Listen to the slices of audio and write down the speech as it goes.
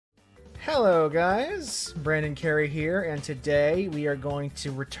Hello guys, Brandon Carey here, and today we are going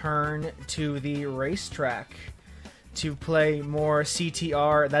to return to the racetrack to play more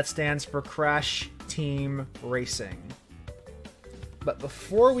CTR, that stands for Crash Team Racing. But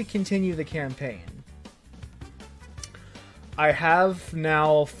before we continue the campaign, I have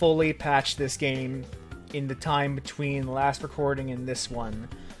now fully patched this game in the time between the last recording and this one,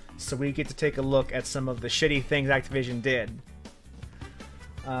 so we get to take a look at some of the shitty things Activision did.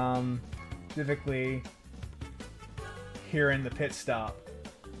 Specifically here in the pit stop.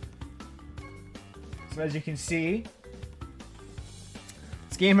 So as you can see,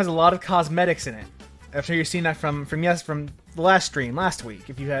 this game has a lot of cosmetics in it. After you've seen that from the last stream last week,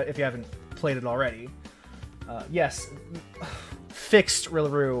 if you haven't played it already. Yes, fixed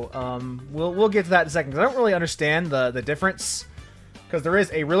Rillaroot. We'll get to that in a second, because I don't really understand the difference, because there is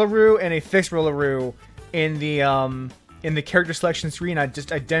a Rillaroot and a fixed Rillaroot in the character selection screen. I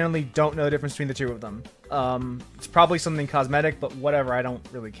generally don't know the difference between the two of them. It's probably something cosmetic, but whatever, I don't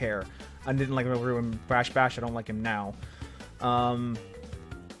really care. I didn't like Rillaroot in Brash Bash, I don't like him now.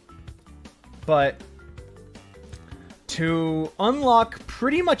 But to unlock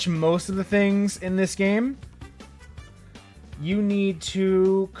pretty much most of the things in this game, you need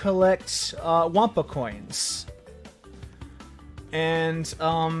to collect Wampa coins. And,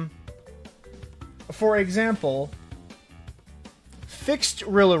 for example, Fixed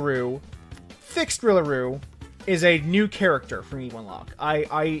Rillaroot is a new character for me to unlock.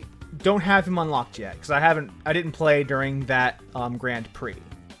 I don't have him unlocked yet because I didn't play during that Grand Prix.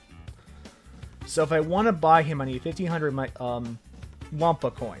 So if I want to buy him, I need 1,500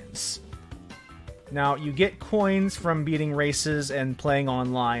 Wampa coins. Now you get coins from beating races and playing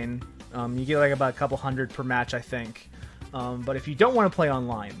online. You get like about a couple hundred per match, I think. But if you don't want to play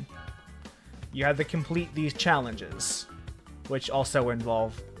online, you have to complete these challenges, which also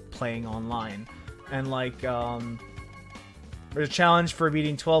involve playing online. And like, there's a challenge for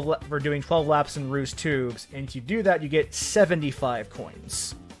doing 12 laps in Roost Tubes, and to do that, you get 75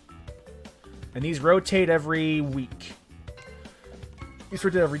 coins. And these rotate every week. These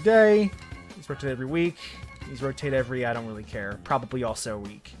rotate every day. These rotate every week. These rotate every, I don't really care, probably also a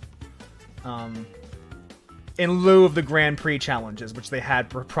week. In lieu of the Grand Prix challenges, which they had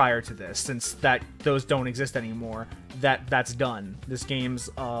prior to this, since those don't exist anymore. That's done. This game's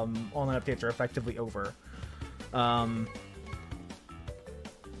online updates are effectively over.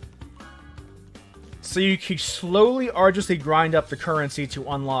 So you can slowly, arduously grind up the currency to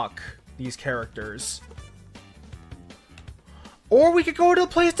unlock these characters. Or we could go to the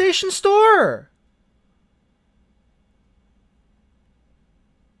PlayStation Store!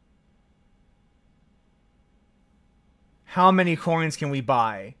 How many coins can we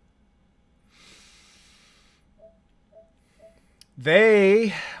buy?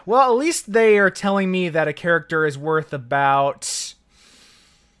 Well, at least they are telling me that a character is worth about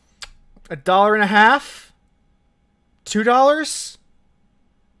 $1.50? $2?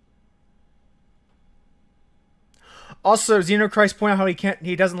 Also, Xenochrist pointed out how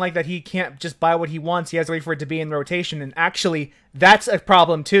he doesn't like that he can't just buy what he wants. He has to wait for it to be in rotation, and actually, that's a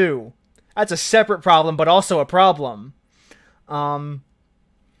problem too. That's a separate problem, but also a problem. So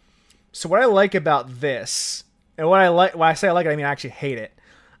what I like about this, and when I say I like it, I mean I actually hate it,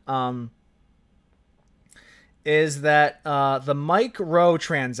 is that the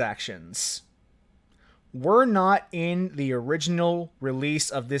microtransactions were not in the original release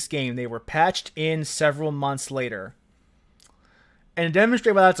of this game. They were patched in several months later. And to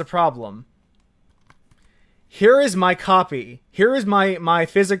demonstrate why that's a problem, here is my copy. Here is my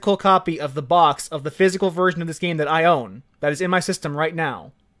physical copy of the box of the physical version of this game that I own. That is in my system right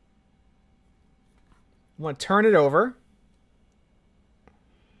now. I want to turn it over.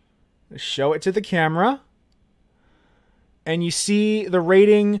 Show it to the camera. And you see the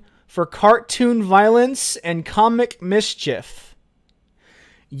rating for cartoon violence and comic mischief.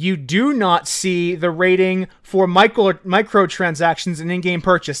 You do not see the rating for microtransactions and in-game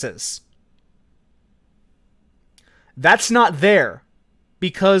purchases. That's not there,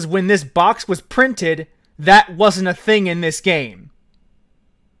 because when this box was printed, that wasn't a thing in this game.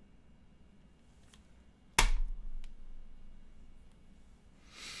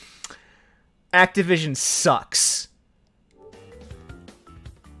 Activision sucks.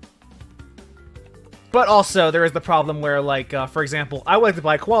 But also, there is the problem where, like, for example, I would like to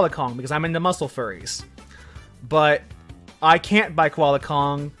buy Koala Kong because I'm into muscle furries. But I can't buy Koala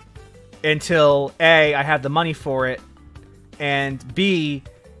Kong until A, I have the money for it, and B,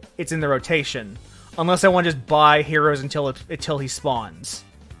 it's in the rotation. Unless I want to just buy heroes until he spawns.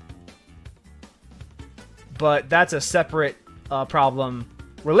 But that's a separate problem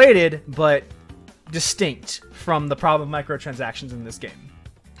related, but distinct from the problem of microtransactions in this game.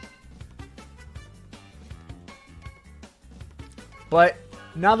 But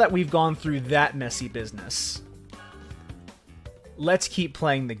now that we've gone through that messy business, let's keep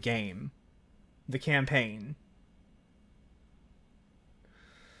playing the game, the campaign.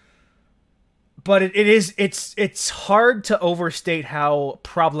 But it's hard to overstate how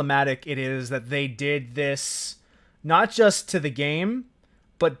problematic it is that they did this, not just to the game,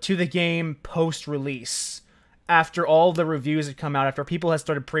 but to the game post-release. After all the reviews had come out, after people had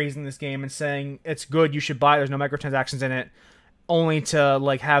started praising this game and saying it's good, you should buy it, there's no microtransactions in it, only to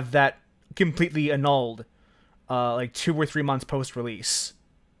like have that completely annulled, like 2 or 3 months post-release.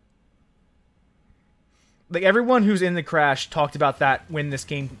 Like, everyone who's in the Crash talked about that when this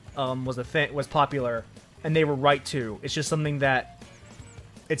game was popular, and they were right to. It's just something that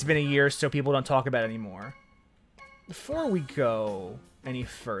it's been a year, so people don't talk about it anymore. Before we go any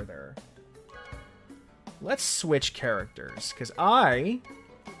further, let's switch characters, because I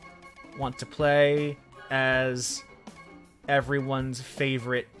want to play as everyone's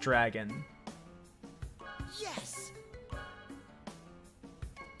favorite dragon. Yes.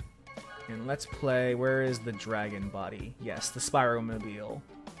 And let's play... Where is the dragon body? Yes, the Spyro Mobile.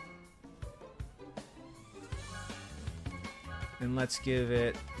 And let's give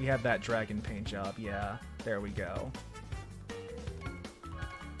it... We have that dragon paint job. Yeah, there we go.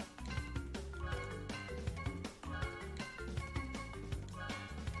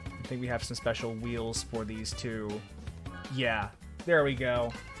 I think we have some special wheels for these two. Yeah, there we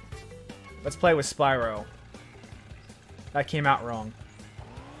go. Let's play with Spyro. That came out wrong.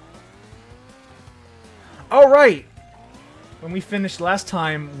 Oh, right! When we finished last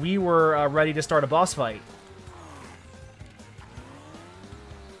time, we were ready to start a boss fight.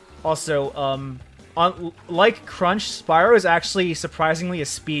 Also, like Crunch, Spyro is actually surprisingly a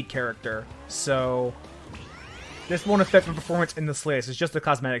speed character. So, this won't affect the performance in the slightest. It's just a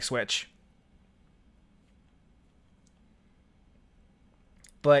cosmetic switch.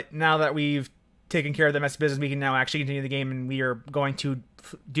 But now that we've taken care of the mess business, we can now actually continue the game, and we are going to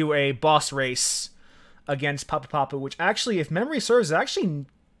do a boss race against Papa Papa, which actually, if memory serves, is actually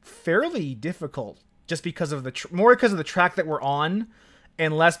fairly difficult, just because of the more because of the track that we're on,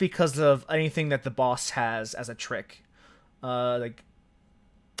 and less because of anything that the boss has as a trick. Like,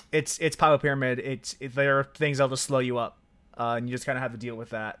 it's Papa Pyramid. There are things that'll just slow you up, and you just kind of have to deal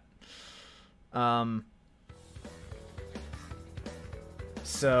with that.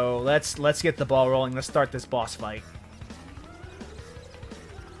 So let's get the ball rolling. Let's start this boss fight.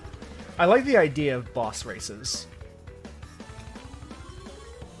 I like the idea of boss races.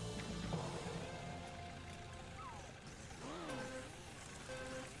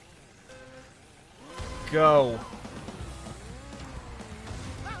 Go.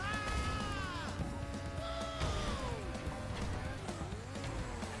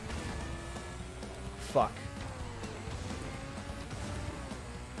 Fuck.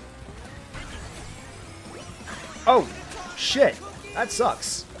 Oh, shit. That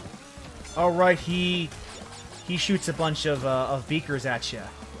sucks. Alright, he shoots a bunch of beakers at you.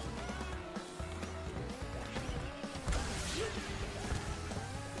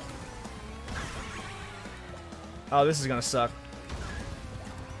 Oh, this is gonna suck.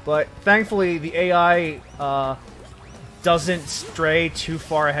 But thankfully, the AI doesn't stray too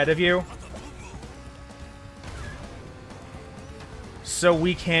far ahead of you. So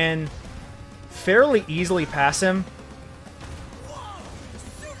we can fairly easily pass him.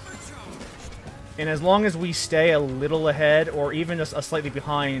 And as long as we stay a little ahead, or even just a slightly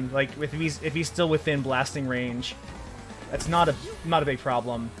behind, like if he's still within blasting range, that's not a big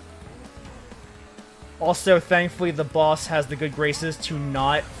problem. Also, thankfully, the boss has the good graces to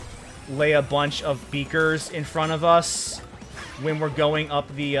not lay a bunch of beakers in front of us when we're going up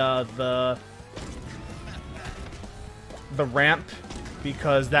the ramp,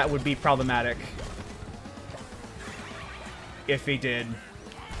 because that would be problematic if he did.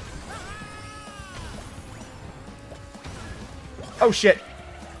 Oh, shit.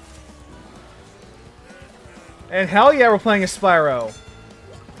 And hell yeah, we're playing as Spyro.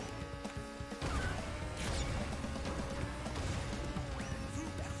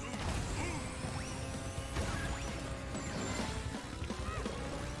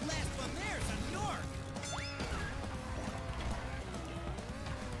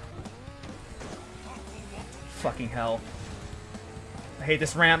 Fucking hell. I hate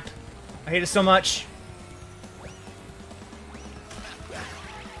this ramp. I hate it so much.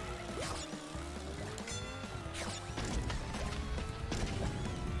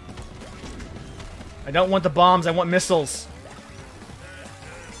 I don't want the bombs, I want missiles.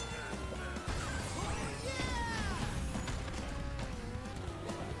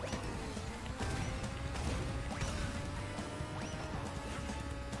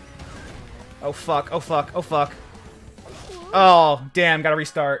 Oh fuck, oh fuck, oh fuck. Oh, damn, gotta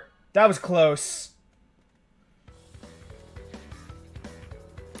restart. That was close.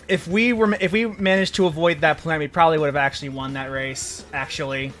 If we managed to avoid that plant, we probably would have actually won that race,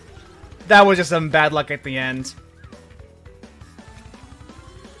 actually. That was just some bad luck at the end.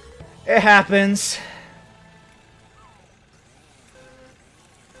 It happens.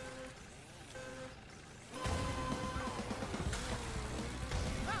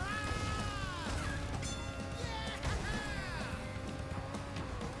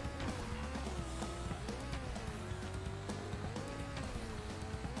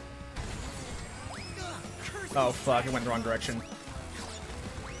 Oh fuck, it went the wrong direction.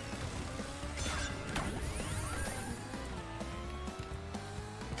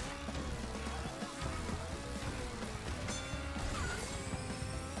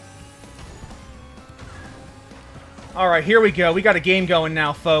 Alright, here we go. We got a game going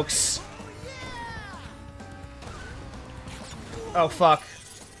now, folks. Oh fuck.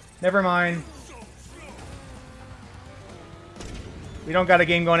 Never mind. We don't got a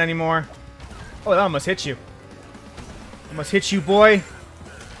game going anymore. Oh, that almost hit you. Almost hit you, boy.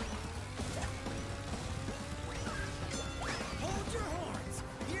 Hold your horns.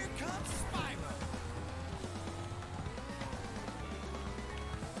 Here comes Spyro.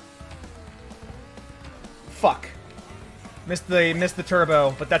 Fuck. Missed the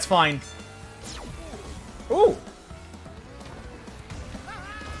turbo, but that's fine. Ooh.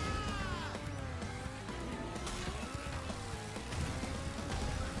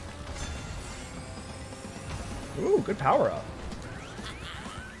 Ooh, good power up.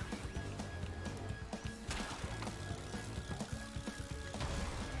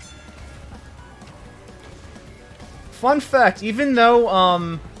 Fun fact, even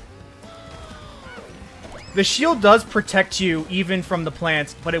though the shield does protect you even from the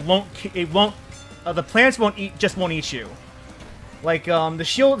plants, but the plants won't eat you. Like the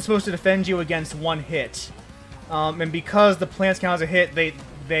shield is supposed to defend you against one hit. And because the plants count as a hit,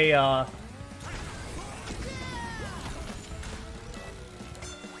 they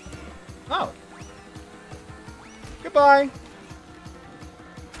Oh. Goodbye.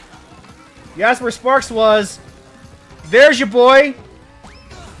 You asked where Sparks was. There's your boy.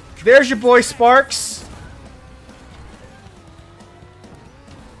 There's your boy, Sparks.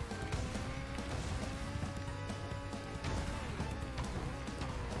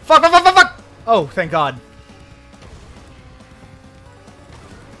 Fuck, fuck, fuck, fuck, fuck! Oh, thank God.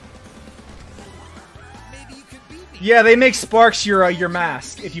 Maybe you could beat me. Yeah, they make Sparks your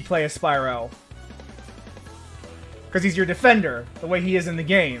mask if you play as Spyro. Because he's your defender, the way he is in the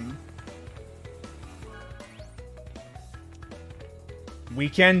game.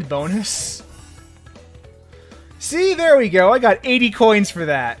 Weekend bonus? See, there we go. I got 80 coins for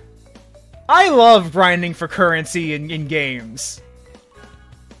that. I love grinding for currency in games.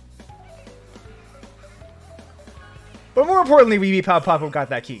 But more importantly, we beat Papu got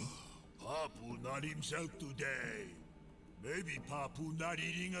that key. Papu not himself today. Maybe Papu not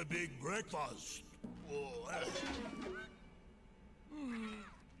eating a big breakfast.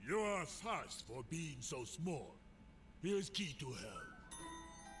 You are fast for being so small. Here's key to hell.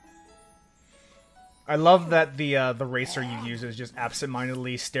 I love that the racer you use is just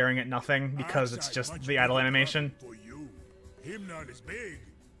absent-mindedly staring at nothing because it's just the idle animation. For you. Him not as big,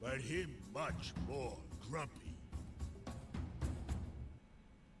 but him much more grumpy.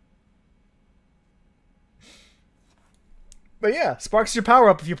 But yeah, Sparks your power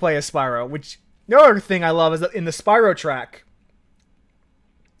up if you play as Spyro, which the other thing I love is that in the Spyro track,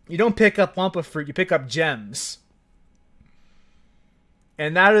 you don't pick up Wumpa Fruit, you pick up gems.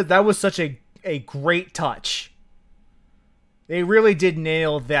 And that was such a great touch. They really did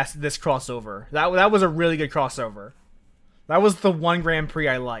nail this crossover. That was a really good crossover. That was the one Grand Prix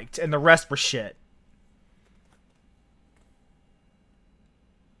I liked, and the rest were shit.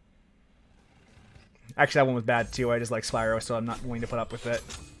 Actually, that one was bad too. I just like Spyro, so I'm not willing to put up with it.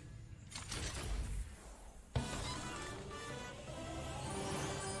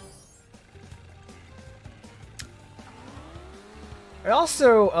 I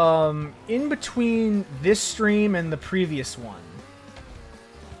also, in between this stream and the previous one,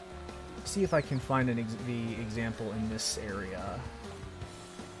 see if I can find the example in this area.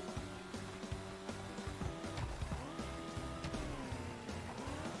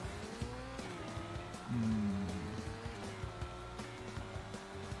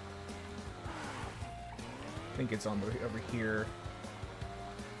 I think it's on over here.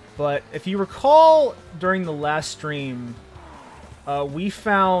 But if you recall, during the last stream, we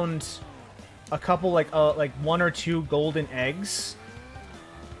found a couple like one or two golden eggs.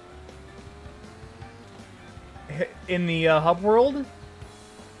 in the hub world,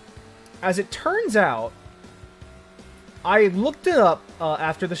 as it turns out, I looked it up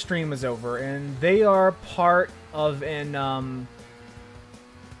after the stream was over, and they are part of an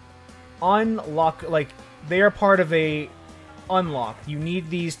unlock. Like, they are part of a unlock. You need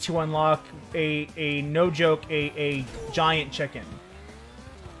these to unlock a no joke, a giant chicken.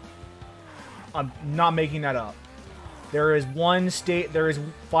 I'm not making that up. There is there is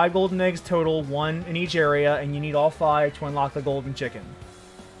 5 golden eggs total, 1 in each area, and you need all 5 to unlock the golden chicken.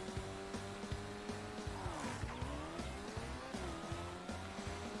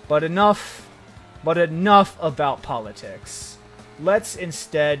 But enough about politics. Let's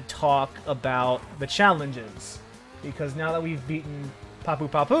instead talk about the challenges. Because now that we've beaten Papu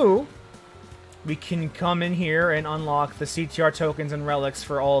Papu, we can come in here and unlock the CTR tokens and relics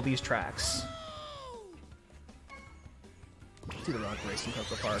for all these tracks. To the rock race in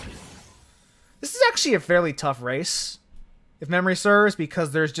Coco Park. This is actually a fairly tough race, if memory serves,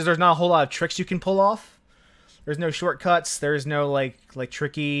 because there's not a whole lot of tricks you can pull off. There's no shortcuts. There's no like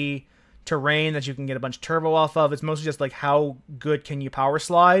tricky terrain that you can get a bunch of turbo off of. It's mostly just like how good can you power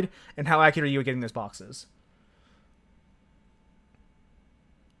slide and how accurate are you at getting those boxes.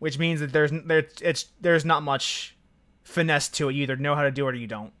 Which means that there's not much finesse to it. You either know how to do it or you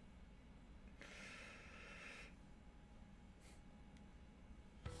don't.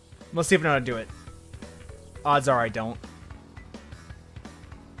 Let's see if I know how to do it. Odds are I don't.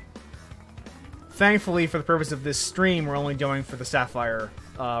 Thankfully, for the purpose of this stream, we're only going for the Sapphire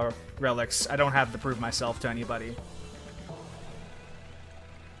relics. I don't have to prove myself to anybody.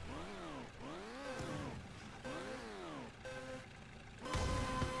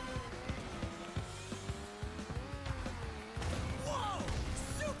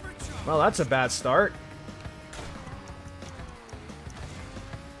 Well, that's a bad start.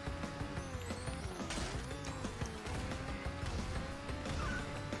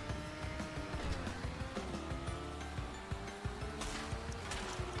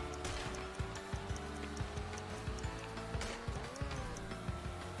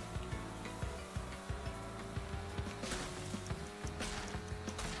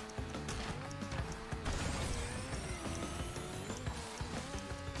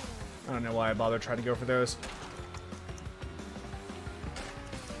 I don't know why I bothered trying to go for those.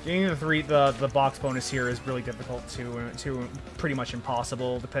 Getting the box bonus here is really difficult to pretty much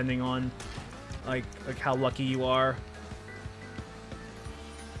impossible, depending on like how lucky you are.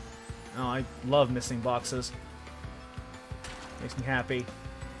 Oh, I love missing boxes. Makes me happy.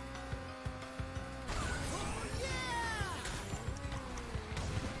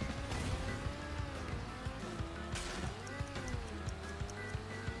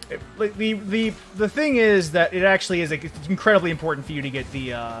 Like the thing is that it actually is like, it's incredibly important for you to get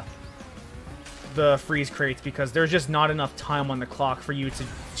the freeze crates, because there's just not enough time on the clock for you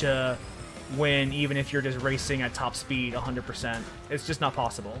to win, even if you're just racing at top speed 100%. It's just not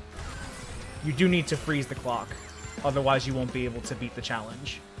possible. You do need to freeze the clock, otherwise you won't be able to beat the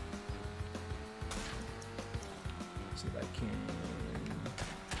challenge. Let's see if I can.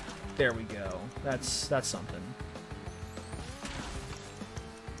 There we go. That's something.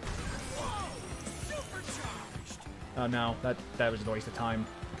 Oh no, that was a waste of time.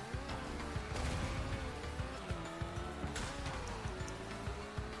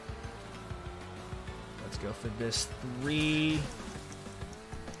 Let's go for this 3.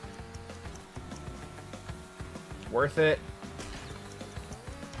 Worth it.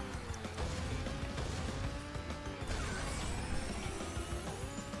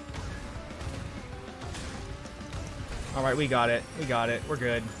 Alright, we got it. We got it. We're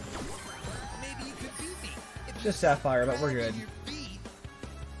good. Just Sapphire, but we're good.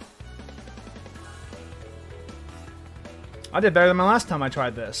 I did better than my last time I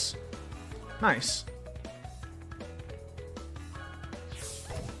tried this. Nice.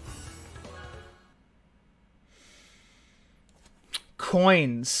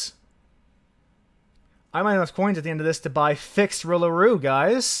 Coins. I might have enough coins at the end of this to buy fixed Rillaroo,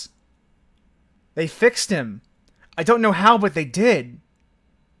 guys. They fixed him. I don't know how, but they did.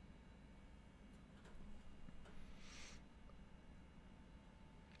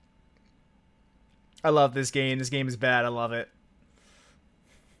 I love this game. This game is bad. I love it.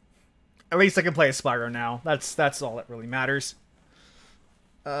 At least I can play as Spyro now. That's all that really matters.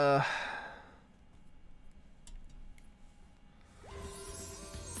 I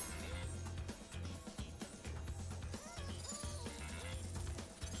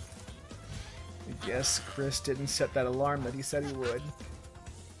guess Chris didn't set that alarm that he said he would.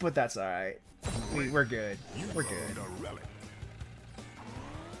 But that's alright. We're good. We're good.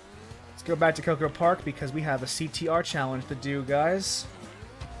 Let's go back to Cocoa Park because we have a CTR challenge to do, guys.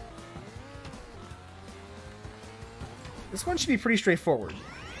 This one should be pretty straightforward.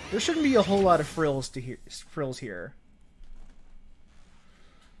 There shouldn't be a whole lot of frills here.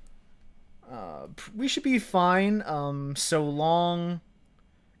 We should be fine, so long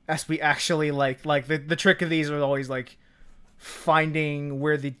as we actually, like the trick of these are always, like, finding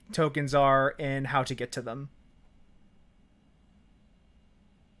where the tokens are and how to get to them.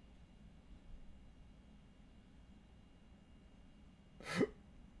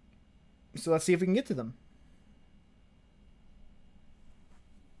 So let's see if we can get to them.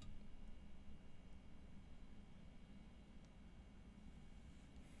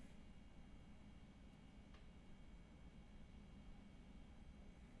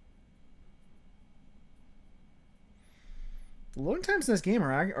 The loading times in this game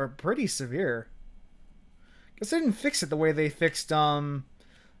are pretty severe. Guess they didn't fix it the way they fixed the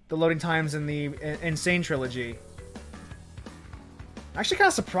loading times in the Insane trilogy. I'm actually kind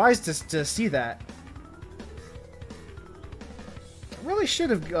of surprised to see that. I really should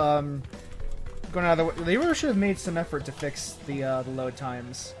have gone out of the way. They really should have made some effort to fix the load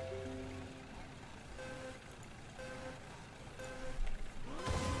times.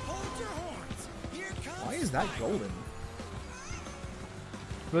 Hold your horns. Here comes Why is that Spyro. golden?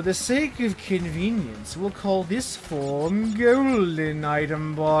 For the sake of convenience, we'll call this form Golden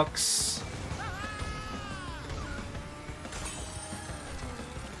Item Box.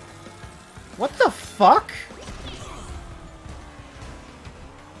 What the fuck?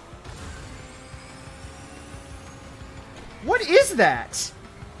 What is that?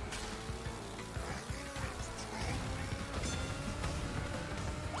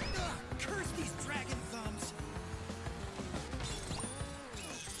 Ugh, curse these dragon thumbs.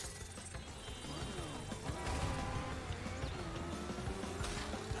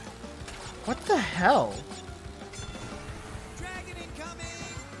 What the hell? Dragon incoming.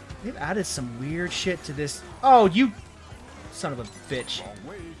 They've added some weird shit to this. Oh, you son of a bitch.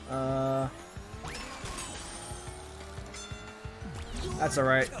 That's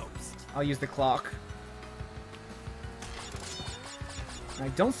alright. I'll use the clock. I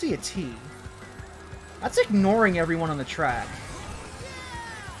don't see a T. That's ignoring everyone on the track.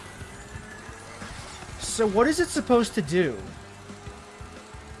 So what is it supposed to do?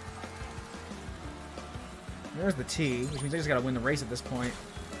 There's the T, which means I just gotta win the race at this point.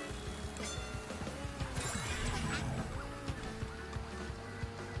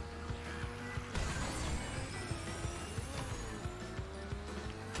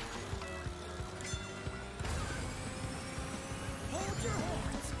 Hold your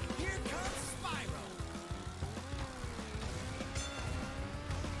horns. Here comes Spyro.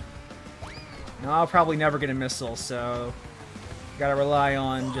 No, I'll probably never get a missile, so gotta rely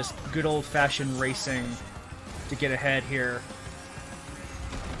on just good old-fashioned racing to get ahead here.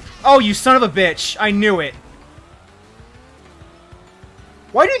 Oh, you son of a bitch! I knew it!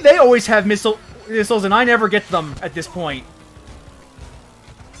 Why do they always have missiles and I never get them at this point?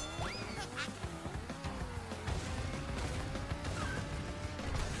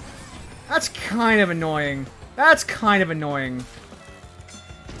 That's kind of annoying. That's kind of annoying.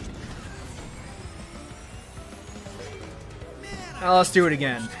 Now let's do it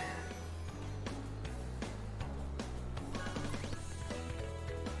again.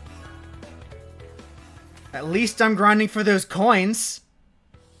 At least I'm grinding for those coins.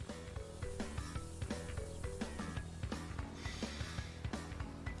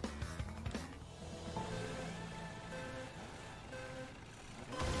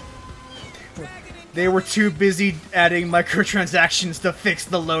 They were too busy adding microtransactions to fix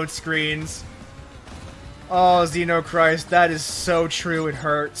the load screens. Oh, Xenochrist, that is so true, it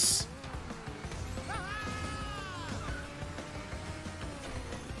hurts.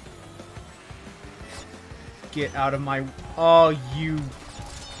 Get out of my... Oh, you...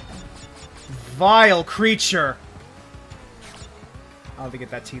 vile creature! I'll have to get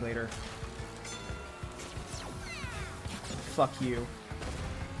that tea later. Fuck you.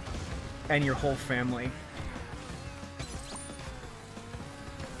 And your whole family.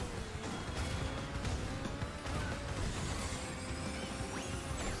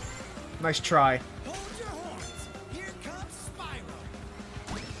 Nice try. Hold your horns. Here comes Spyro.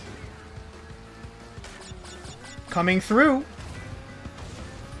 Coming through.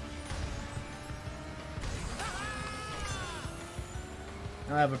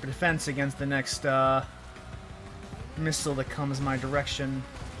 I have a defense against the next missile that comes my direction.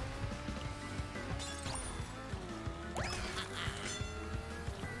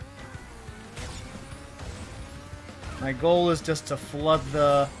 My goal is just to flood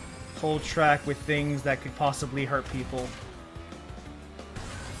the hold track with things that could possibly hurt people.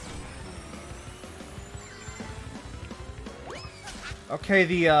 Okay,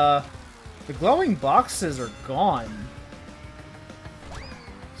 the glowing boxes are gone.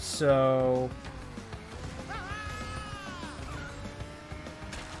 So...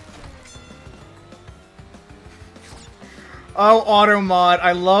 Oh, Automod,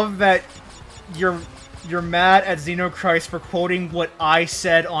 I love that you're mad at Xenochrist for quoting what I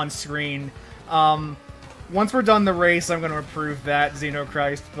said on screen. Once we're done the race, I'm going to approve that,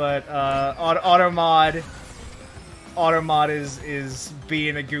 Xenochrist, but Automod is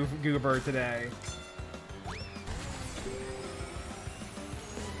being a goober today.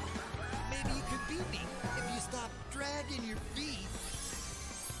 Maybe you could beat me if you stop dragging your feet.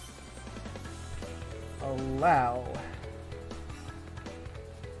 Allow.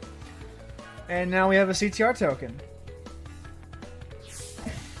 And now we have a CTR token.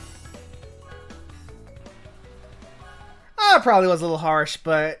 Probably was a little harsh,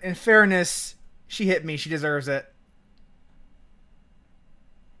 but in fairness, she hit me. She deserves it.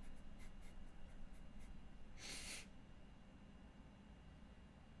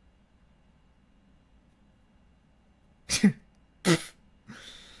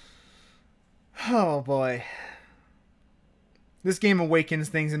 Oh boy. This game awakens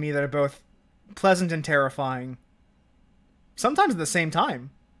things in me that are both pleasant and terrifying. Sometimes at the same time.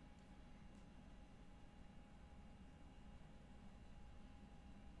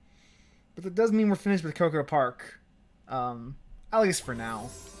 But that does mean we're finished with Cocoa Park. At least for now.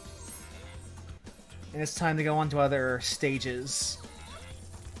 And it's time to go on to other stages.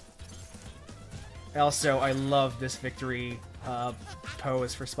 Also, I love this victory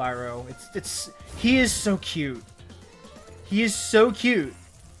pose for Spyro. He is so cute. He is so cute.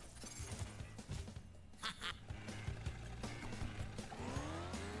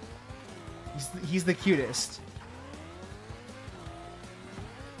 He's the cutest.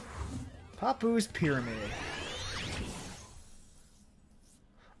 Papu's Pyramid.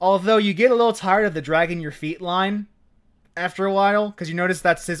 Although you get a little tired of the dragging your feet line after a while, because you notice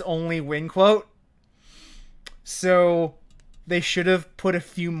that's his only win quote. So they should have put a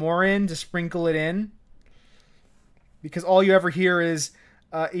few more in to sprinkle it in. Because all you ever hear is,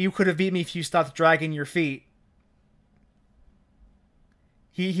 you could have beat me if you stopped dragging your feet.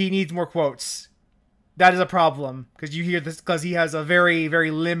 He needs more quotes. That is a problem, because you hear this, because he has a very, very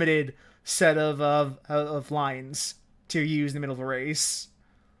limited set of lines to use in the middle of a race.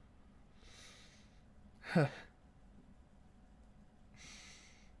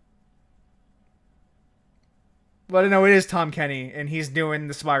 But no, it is Tom Kenny, and he's doing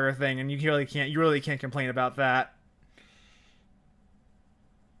the Spyro thing, and you really can't complain about that.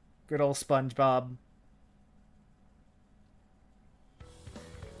 Good old SpongeBob.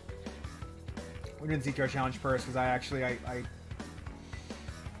 We're doing the CTR challenge first, because I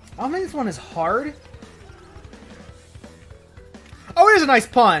don't think this one is hard. Oh, it is a nice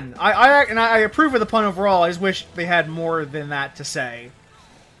pun. I approve of the pun overall. I just wish they had more than that to say.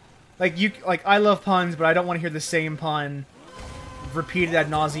 Like I love puns, but I don't want to hear the same pun repeated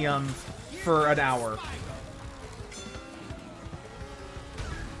ad nauseum for an hour.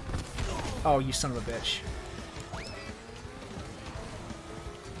 Oh, you son of a bitch.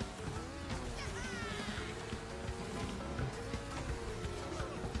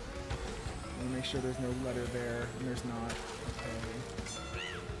 Let me make sure there's no letter there, and there's not. Okay.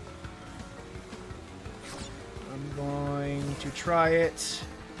 I'm going to try it.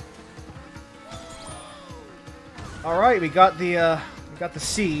 All right, we got the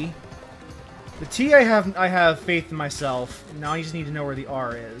C. The T, I have faith in myself. Now I just need to know where the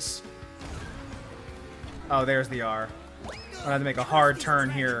R is. Oh, there's the R. I have to make a hard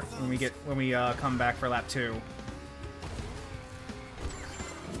turn here when we come back for lap 2.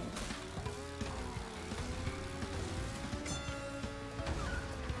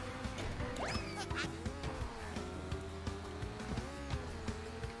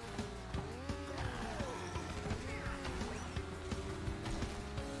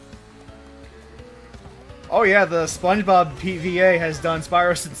 Oh yeah, the SpongeBob PVA has done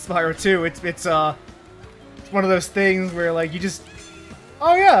Spyro since Spyro 2. It's one of those things where like you just,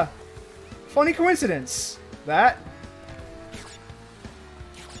 oh yeah, funny coincidence. That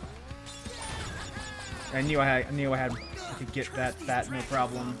I knew I could get that no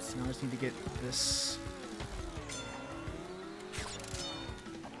problem. So now I just need to get this.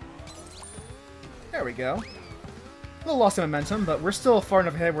 There we go. A little lost in momentum, but we're still far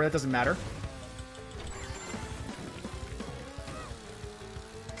enough ahead where that doesn't matter.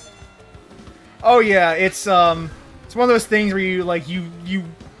 Oh yeah, it's one of those things where you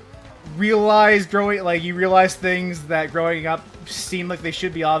you realize things that growing up seem like they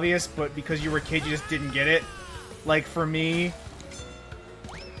should be obvious, but because you were a kid, you just didn't get it. Like, for me,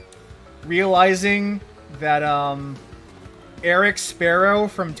 realizing that, Eric Sparrow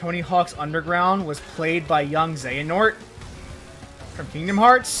from Tony Hawk's Underground was played by young Xehanort from Kingdom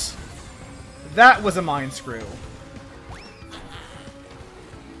Hearts, that was a mind screw.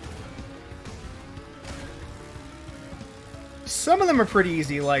 Some of them are pretty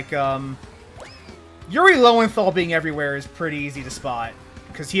easy, like, Yuri Lowenthal being everywhere is pretty easy to spot,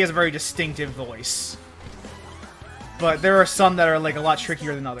 because he has a very distinctive voice. But there are some that are, like, a lot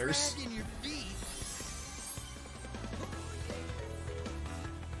trickier than others.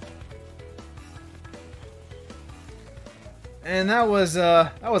 And that was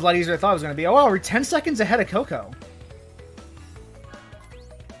a lot easier than I thought it was going to be. Oh, wow, we're 10 seconds ahead of Coco.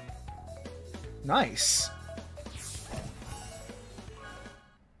 Nice.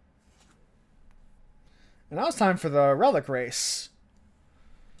 And now it's time for the Relic Race.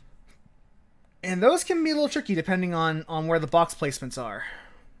 And those can be a little tricky depending on where the box placements are.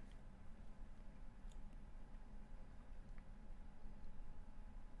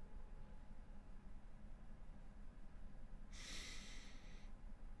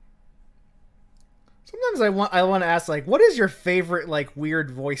 Sometimes I want to ask, like, what is your favorite, like, weird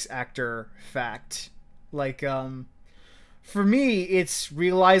voice actor fact? Like, for me, it's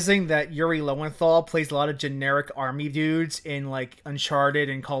realizing that Yuri Lowenthal plays a lot of generic army dudes in, like, Uncharted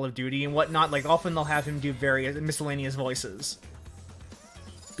and Call of Duty and whatnot. Like, often they'll have him do various miscellaneous voices.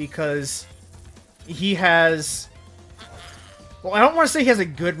 Because he has... Well, I don't want to say he has a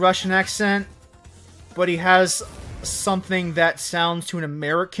good Russian accent, but he has something that sounds to an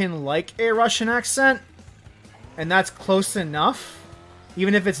American like a Russian accent, and that's close enough,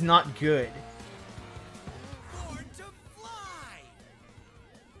 even if it's not good. Born to fly.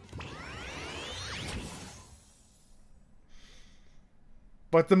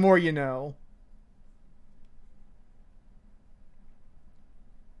 But the more you know.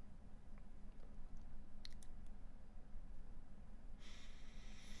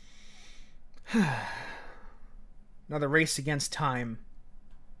 Another race against time.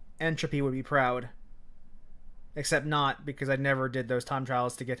 Entropy would be proud. Except not, because I never did those time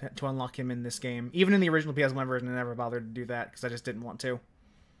trials to unlock him in this game. Even in the original PS1 version, I never bothered to do that, because I just didn't want to.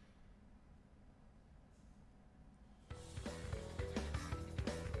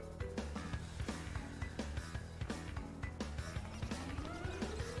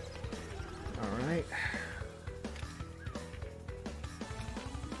 Alright.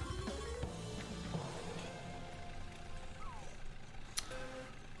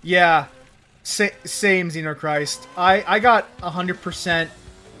 Yeah, same Xenochrist. I got 100%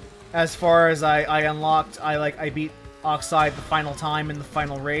 as far as I unlocked. I beat Oxide the final time in the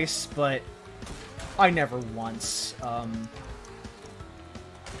final race, but I never once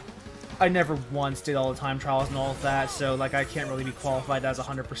did all the time trials and all of that, so like I can't really be qualified as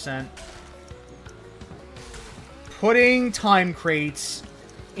 100%. Putting time crates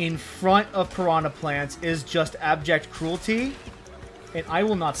in front of piranha plants is just abject cruelty. And I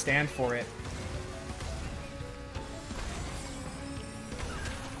will not stand for it.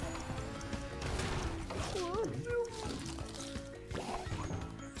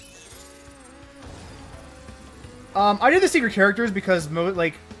 I did the secret characters because,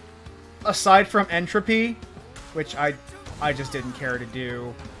 like, aside from Entropy, which I just didn't care to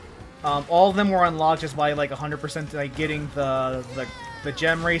do, all of them were unlocked just by, like, 100%, like, getting the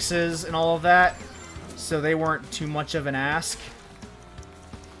gem races and all of that. So they weren't too much of an ask.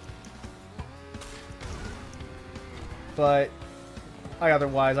 But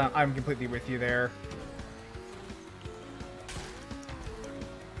otherwise, I'm completely with you there.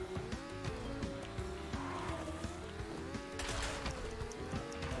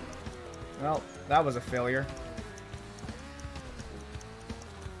 Well, that was a failure.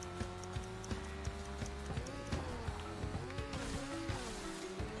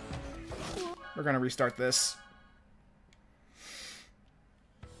 We're gonna restart this.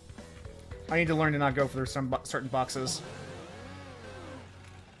 I need to learn to not go for some certain boxes.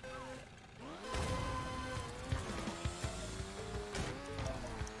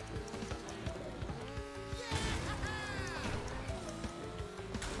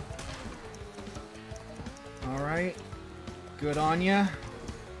 Alright. Good on ya.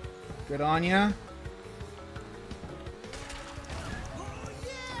 Good on ya.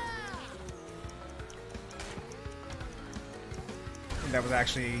 That was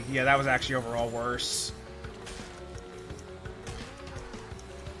actually, yeah, that was actually overall worse.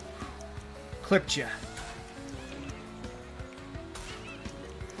 Clipped ya.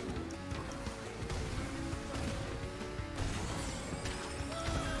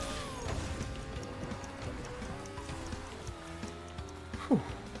 Whew.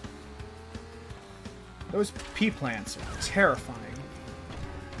 Those pea plants are terrifying.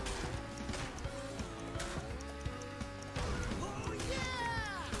 Oh, yeah!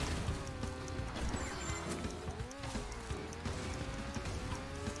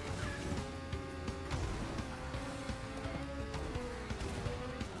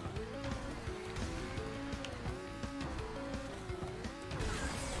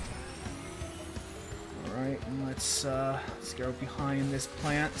 Alright, and let's go behind this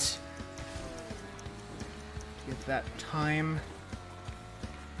plant. Get that time.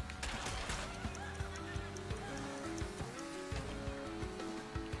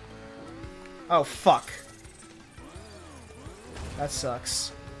 Oh, fuck. That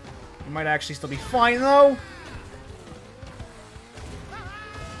sucks. You might actually still be fine, though.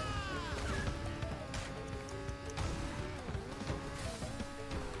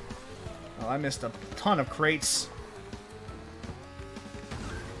 Oh, I missed a ton of crates.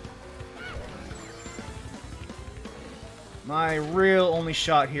 My real only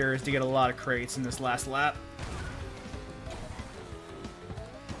shot here is to get a lot of crates in this last lap.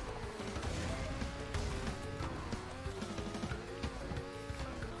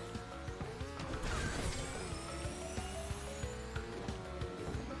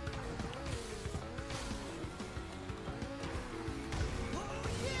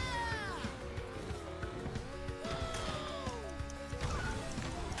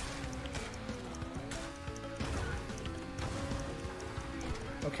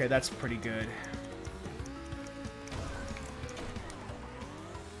 Okay, that's pretty good.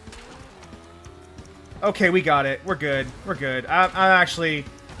 Okay, we got it. We're good. We're good. I actually...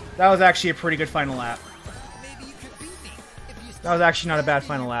 That was actually a pretty good final lap. Maybe you could beat me if you That was actually not a bad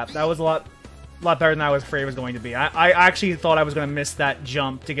final lap. That was a lot better than I was afraid it was going to be. I actually thought I was going to miss that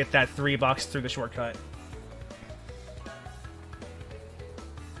jump to get that $3 through the shortcut.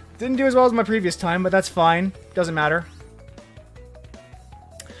 Didn't do as well as my previous time, but that's fine. Doesn't matter.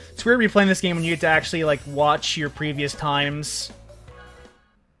 It's weird replaying this game when you get to actually, like, watch your previous times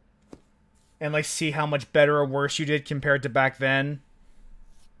and, like, see how much better or worse you did compared to back then.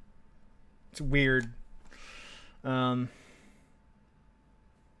 It's weird.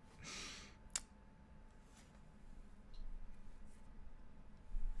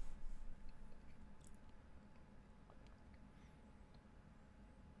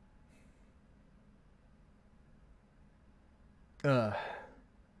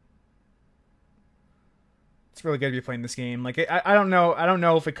 It's really good to be playing this game. Like, I don't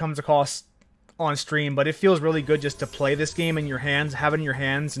know if it comes across on stream, but it feels really good just to play this game in your hands, have it in your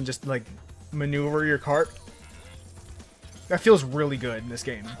hands, and just, like, maneuver your cart. That feels really good in this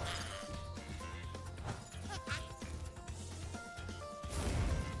game.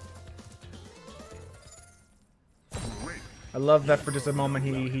 I love that for just a moment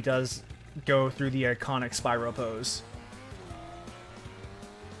he does go through the iconic Spyro pose.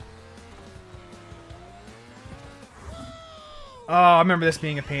 Oh, I remember this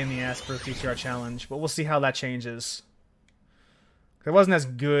being a pain in the ass for a TTR challenge, but we'll see how that changes. It wasn't as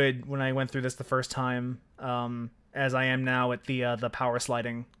good when I went through this the first time as I am now at the power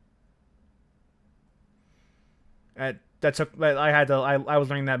sliding. I was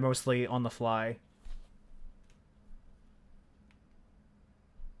learning that mostly on the fly.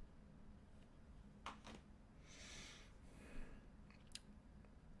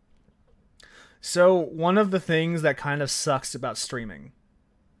 So, one of the things that kind of sucks about streaming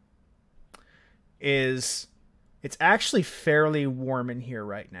is it's actually fairly warm in here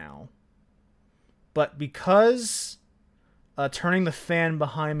right now. But because turning the fan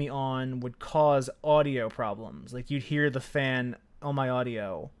behind me on would cause audio problems, like you'd hear the fan on my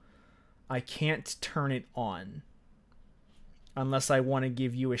audio, I can't turn it on unless I want to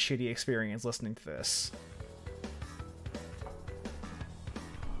give you a shitty experience listening to this.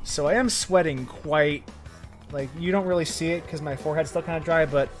 So I am sweating quite, like, you don't really see it because my forehead's still kind of dry,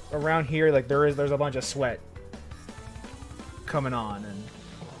 but around here, like, there's a bunch of sweat coming on, and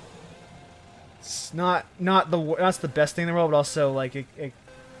it's not the best thing in the world, but also, like, it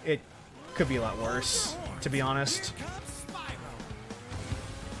could be a lot worse, to be honest.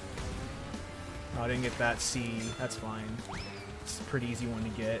 Oh, I didn't get that C. That's fine. It's a pretty easy one to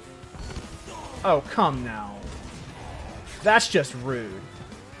get. Oh, come now. That's just rude.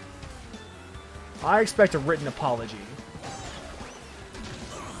 I expect a written apology.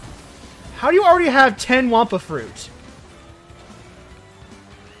 How do you already have 10 Wampa fruit?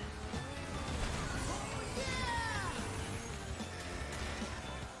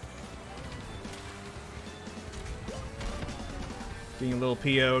 Being a little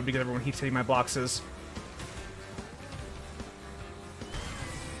PO'd because everyone keeps hitting my boxes.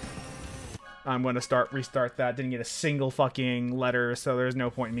 I'm going to restart that. Didn't get a single fucking letter, so there's no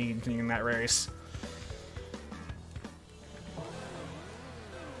point in me continuing that race.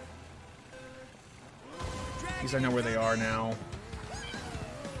 At least I know where they are now.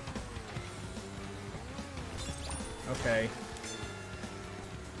 Okay.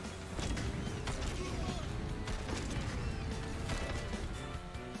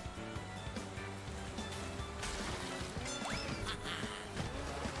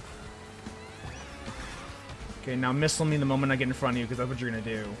 Okay, now missile me the moment I get in front of you, because that's what you're gonna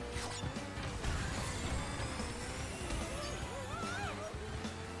do.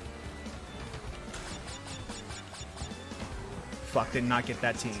 Fuck, did not get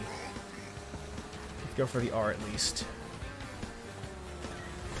that T. Let's go for the R at least.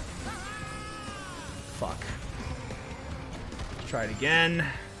 Fuck. Let's try it again.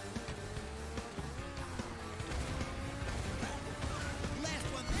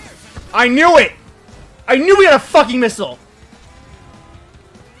 I knew it! I knew we had a fucking missile!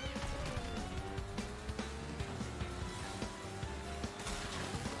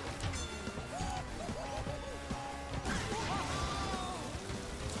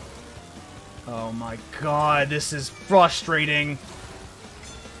 Oh my god, this is frustrating.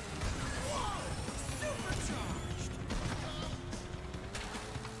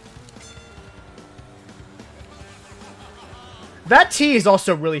 That T is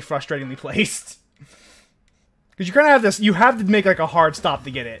also really frustratingly placed. Because you kind of have this, you have to make like a hard stop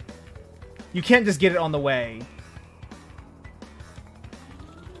to get it. You can't just get it on the way.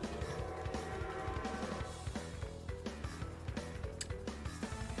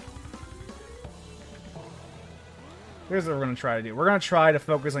 Here's what we're going to try to do. We're going to try to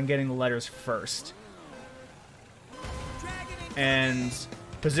focus on getting the letters first. And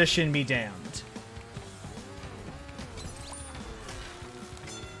position be damned.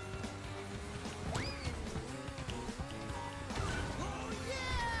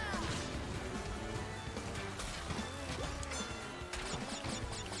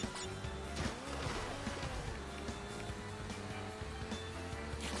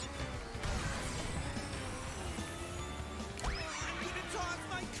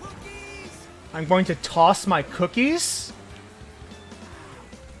 I'm going to toss my cookies?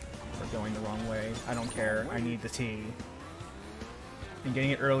 We're going the wrong way. I don't care. I need the T. And getting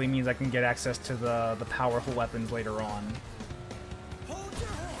it early means I can get access to the powerful weapons later on.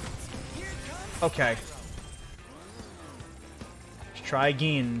 Okay. Let's try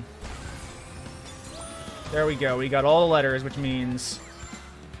again. There we go. We got all the letters, which means...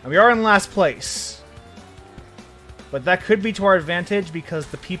 And we are in last place. But that could be to our advantage because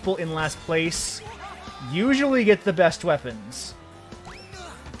the people in last place usually get the best weapons.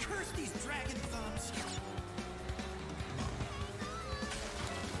 Curse these dragon thumbs.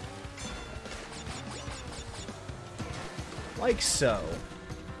 Like so.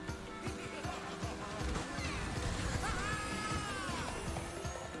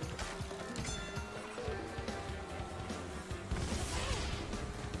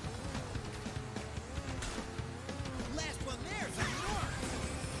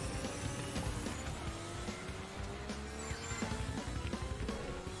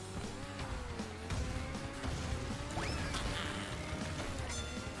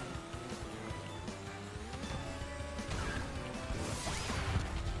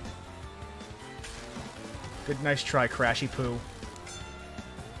 Good, nice try, Crashy Poo.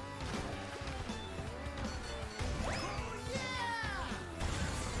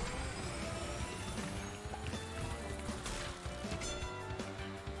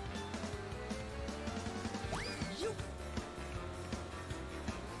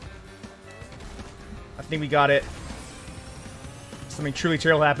 I think we got it. Something truly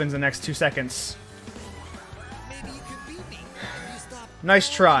terrible happens in the next 2 seconds. Maybe you could beat me. You stop. Nice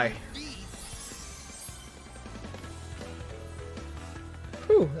try.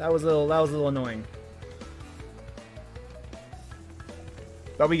 Whew, that was a little annoying.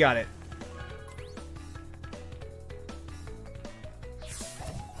 But we got it.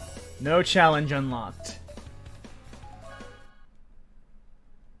 No challenge unlocked.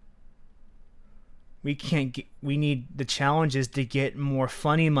 We can't get, we need the challenges to get more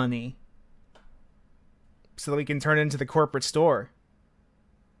funny money so that we can turn it into the corporate store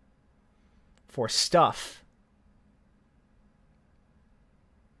for stuff.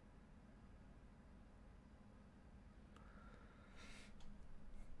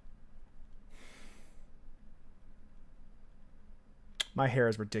 My hair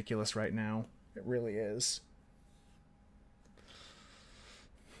is ridiculous right now. It really is.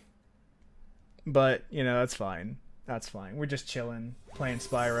 But, you know, that's fine. That's fine. We're just chilling, playing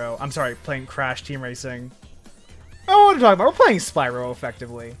Spyro. I'm sorry, playing Crash Team Racing. Oh, what are we talking about? We're playing Spyro,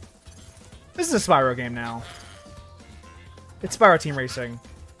 effectively. This is a Spyro game now. It's Spyro Team Racing.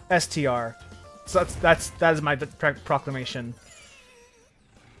 STR. So that is my proclamation.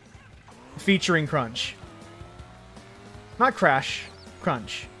 Featuring Crunch. Not Crash.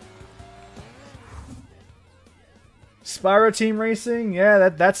 Crunch. Spyro Team Racing? Yeah,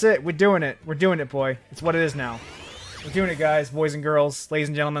 that's it. We're doing it. We're doing it, boy. It's what it is now. We're doing it, guys, boys and girls, ladies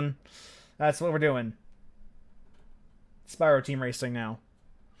and gentlemen. That's what we're doing. Spyro Team Racing now.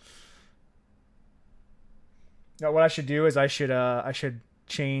 Now, what I should do is I should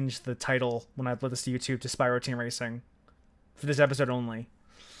change the title when I upload this to YouTube to Spyro Team Racing for this episode only.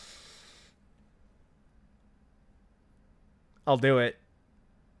 I'll do it.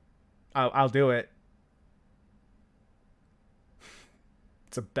 I'll do it.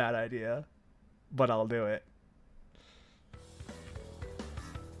 It's a bad idea, but I'll do it.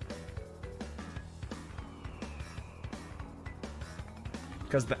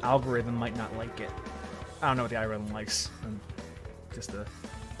 Because the algorithm might not like it. I don't know what the algorithm likes. I'm just a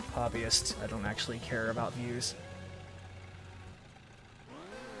hobbyist. I don't actually care about views.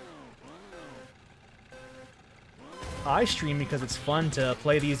 I stream because it's fun to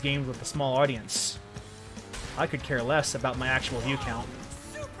play these games with a small audience. I could care less about my actual view count.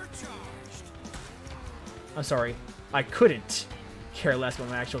 I'm sorry, I couldn't care less about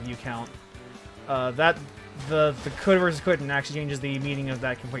my actual view count. The could versus couldn't actually changes the meaning of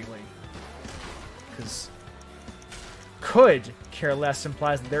that completely. Because could care less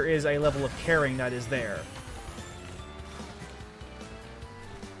implies that there is a level of caring that is there.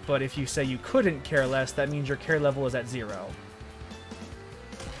 But if you say you couldn't care less, that means your care level is at 0.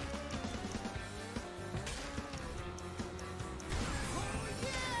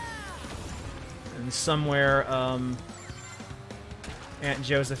 And somewhere, Aunt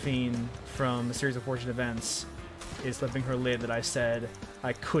Josephine from A Series of Fortunate Events is lifting her lid that I said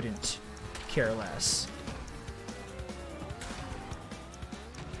I couldn't care less.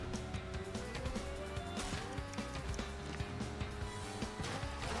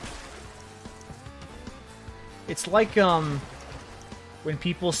 It's like, when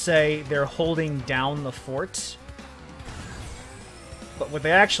people say they're holding down the fort, but what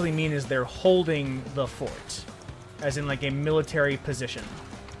they actually mean is they're holding the fort, as in like a military position.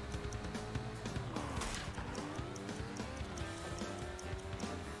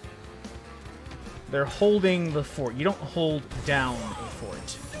 They're holding the fort. You don't hold down a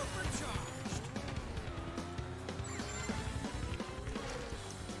fort.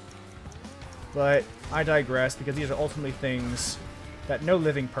 But I digress, because these are ultimately things that no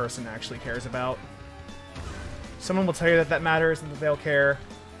living person actually cares about. Someone will tell you that that matters and that they'll care.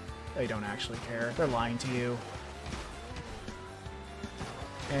 They don't actually care. They're lying to you.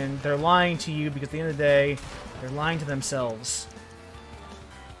 And they're lying to you because at the end of the day, they're lying to themselves.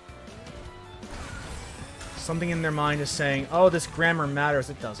 Something in their mind is saying, oh, this grammar matters.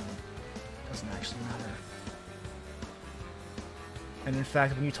 It doesn't. It doesn't actually matter. And in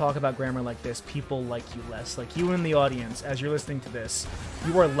fact, when you talk about grammar like this, people like you less. Like you in the audience, as you're listening to this,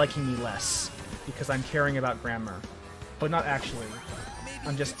 you are liking me less because I'm caring about grammar. But not actually.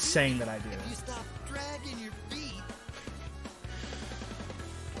 I'm just saying that I do.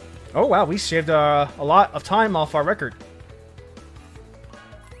 Oh wow, we saved a lot of time off our record.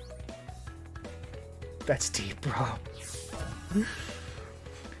 That's deep, bro.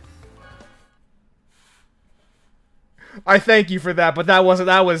 I thank you for that, but that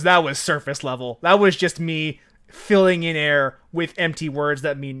was surface level. That was just me filling in air with empty words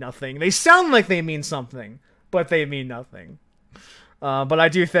that mean nothing. They sound like they mean something, but they mean nothing. But I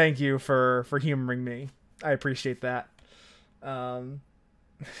do thank you for humoring me. I appreciate that.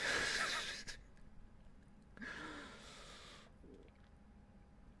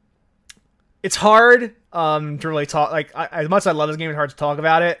 It's hard to really talk. Like as much as I love this game, it's hard to talk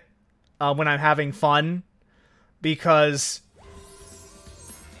about it when I'm having fun. Because,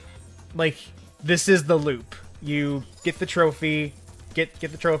 like, this is the loop. You get the trophy, get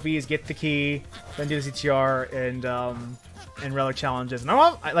the trophies, get the key, then do the CTR and relic challenges. And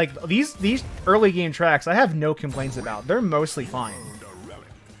like these early game tracks, I have no complaints about. They're mostly fine.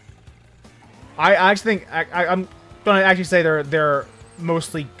 I actually think I'm gonna actually say they're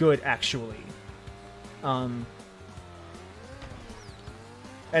mostly good actually. And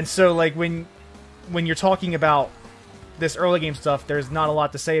so like when you're talking about this early game stuff, there's not a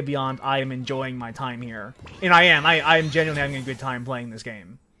lot to say beyond I am enjoying my time here. And I am genuinely having a good time playing this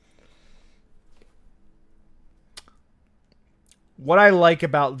game. What I like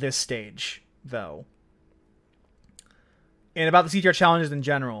about this stage, though, and about the CTR challenges in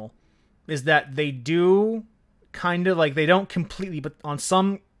general, is that they do kind of like, they don't completely, but on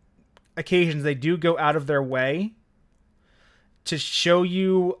some occasions they do go out of their way to show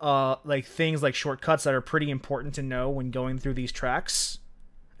you like things like shortcuts that are pretty important to know when going through these tracks,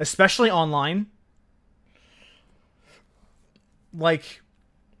 especially online. Like,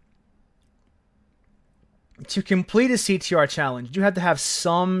 to complete a CTR challenge, you have to have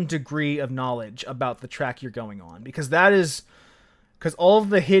some degree of knowledge about the track you're going on, because all of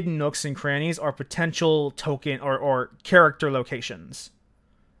the hidden nooks and crannies are potential token or character locations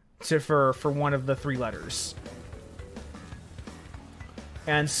for one of the 3 letters.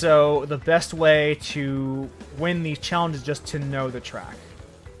 And so the best way to win these challenges is just to know the track.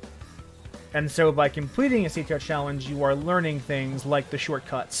 And so by completing a CTR challenge, you are learning things like the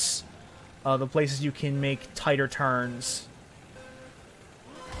shortcuts, the places you can make tighter turns.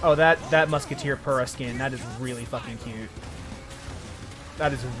 Oh, that Musketeer Purra skin, that is really fucking cute.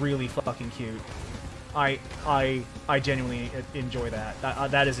 That is really fucking cute. I genuinely enjoy that.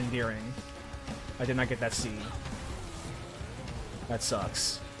 That is endearing. I did not get that C. That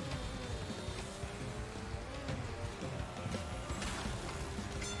sucks.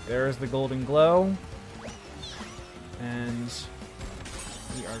 There's the golden glow. And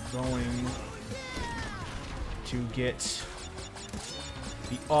we are going to get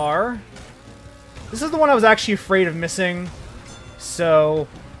the R. This is the one I was actually afraid of missing, so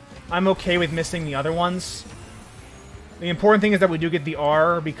I'm okay with missing the other ones. The important thing is that we do get the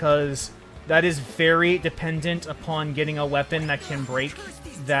R, because that is very dependent upon getting a weapon that can break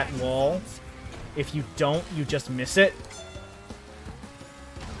that wall. If you don't, you just miss it.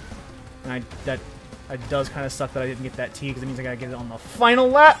 And that does kind of suck that I didn't get that T, because it means I gotta get it on the final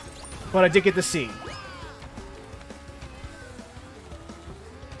lap. But I did get the C.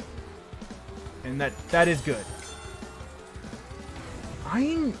 And that is good.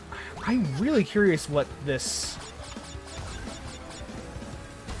 I'm really curious what these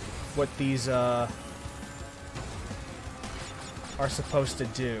are supposed to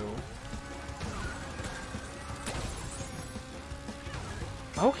do.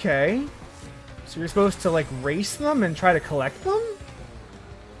 Okay. So you're supposed to, like, race them and try to collect them?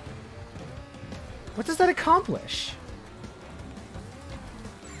 What does that accomplish?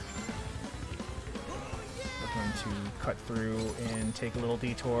 We're going to cut through and take a little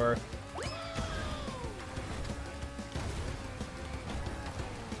detour.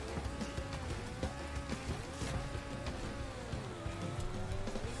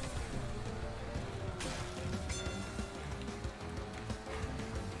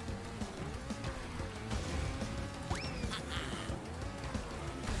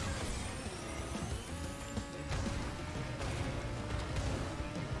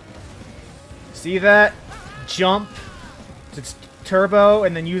 See that? Jump to turbo,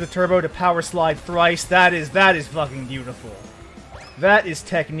 and then use the turbo to power slide thrice. That is fucking beautiful. That is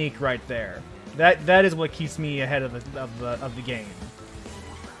technique right there. That is what keeps me ahead of the game.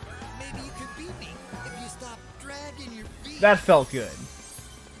 Maybe you could beat me if you stop dragging your feet. That felt good.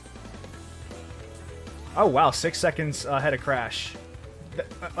 Oh wow, 6 seconds ahead of Crash.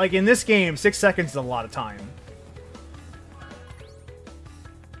 Like, in this game, 6 seconds is a lot of time.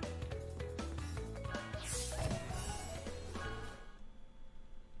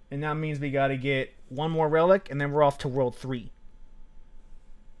 And that means we gotta get one more relic, and then we're off to World 3.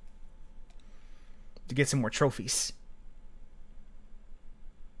 To get some more trophies.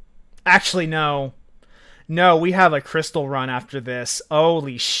 Actually, no. No, we have a crystal run after this.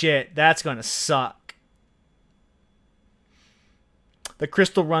 Holy shit, that's gonna suck. The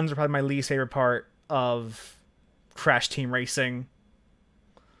crystal runs are probably my least favorite part of Crash Team Racing.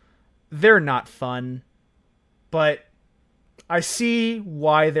 They're not fun, but I see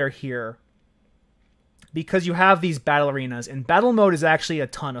why they're here. Because you have these battle arenas, and battle mode is actually a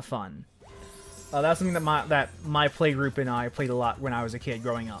ton of fun. That's something that my play group and I played a lot when I was a kid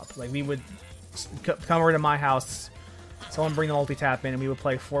growing up. Like, we would come over to my house, someone bring the multi-tap in, and we would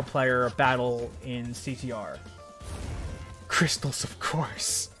play 4-player battle in CTR. Crystals, of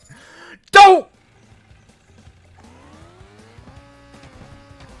course. Don't!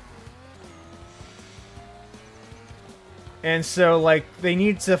 And so, like, they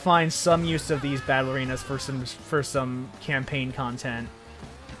need to find some use of these battle arenas for some campaign content.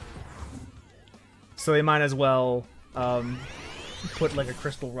 So they might as well put, like, a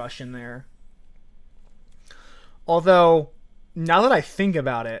crystal rush in there. Although, now that I think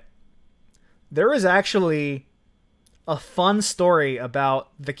about it, there is actually a fun story about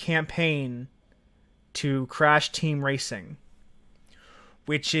the campaign to Crash Team Racing,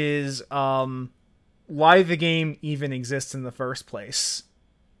 which is why the game even exists in the first place.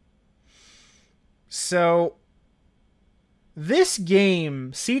 So, this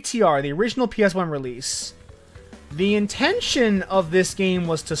game, CTR, the original PS1 release, the intention of this game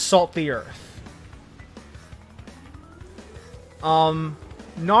was to salt the earth.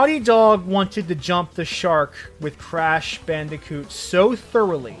 Naughty Dog wanted to jump the shark with Crash Bandicoot so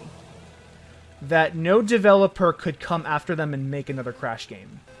thoroughly that no developer could come after them and make another Crash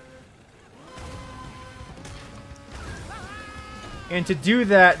game. And to do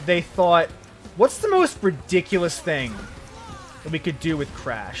that, they thought, what's the most ridiculous thing that we could do with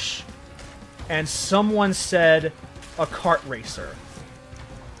Crash? And someone said, a kart racer.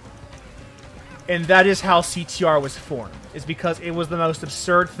 And that is how CTR was formed, is because it was the most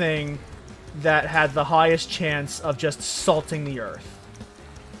absurd thing that had the highest chance of just salting the earth.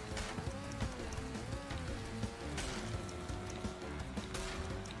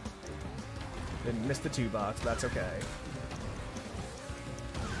 Didn't miss the 2-box, that's okay.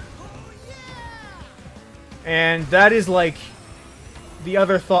 And that is like, the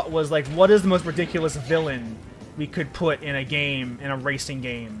other thought was like, what is the most ridiculous villain we could put in a game, in a racing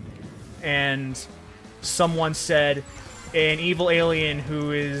game? And someone said, an evil alien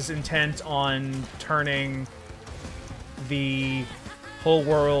who is intent on turning the whole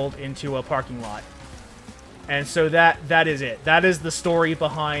world into a parking lot. And so that is it. That is the story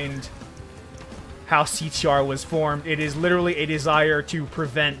behind how CTR was formed. It is literally a desire to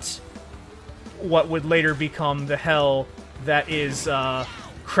prevent what would later become the hell that is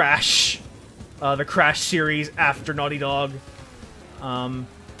Crash, the Crash series after Naughty Dog. I'm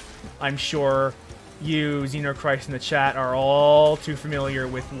sure you, Xenochrist in the chat, are all too familiar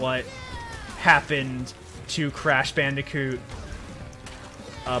with what happened to Crash Bandicoot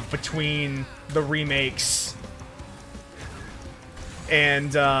between the remakes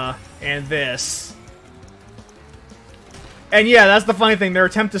and this. And yeah, that's the funny thing. Their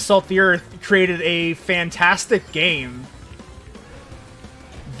attempt to salt the earth created a fantastic game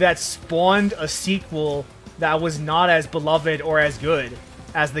that spawned a sequel that was not as beloved or as good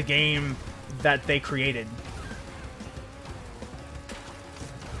as the game that they created.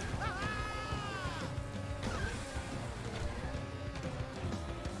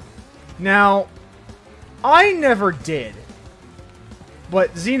 Now, I never did,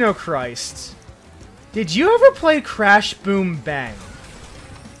 but Xenochrist, did you ever play Crash Boom Bang?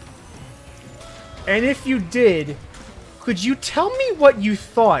 And if you did, could you tell me what you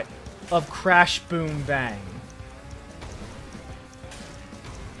thought of Crash Boom Bang?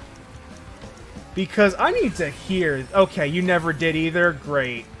 Because I need to hear... Okay, you never did either?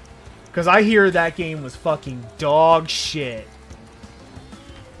 Great. Because I hear that game was fucking dog shit.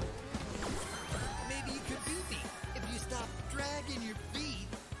 Maybe you could beat me if you stop dragging your feet.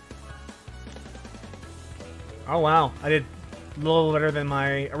 Oh wow, I did a little better than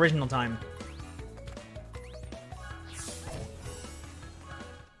my original time.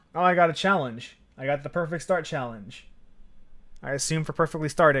 Oh, I got a challenge. I got the perfect start challenge. I assume for perfectly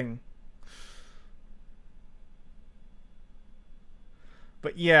starting.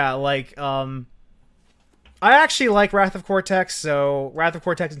 But yeah, like, I actually like Wrath of Cortex, so Wrath of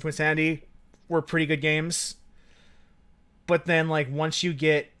Cortex and Twinsanity were pretty good games. But then, like, once you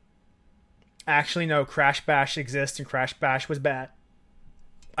get... Actually, no, Crash Bash exists, and Crash Bash was bad.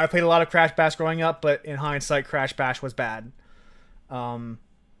 I played a lot of Crash Bash growing up, but in hindsight, Crash Bash was bad.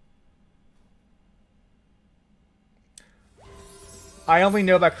 I only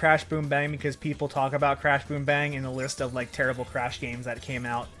know about Crash Boom Bang because people talk about Crash Boom Bang in the list of like terrible Crash games that came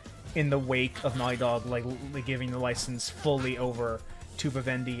out in the wake of Naughty Dog, like giving the license fully over to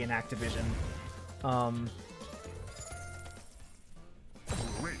Vivendi and Activision.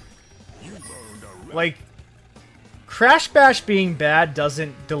 Like, Crash Bash being bad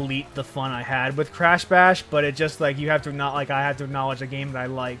doesn't delete the fun I had with Crash Bash, but it just like you have to not like I have to acknowledge a game that I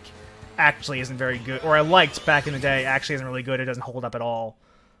like actually isn't very good, or I liked back in the day, actually isn't really good. It doesn't hold up at all.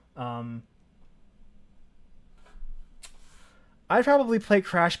 I'd probably play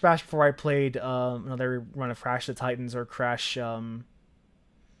Crash Bash before I played another run of Crash the Titans or Crash My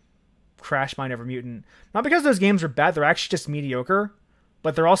Never Mutant. Not because those games are bad, they're actually just mediocre,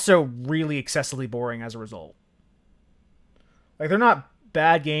 but they're also really excessively boring as a result. Like, they're not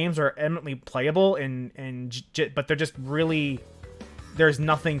bad games or eminently playable, but they're just really... There's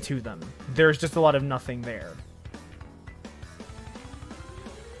nothing to them. There's just a lot of nothing there.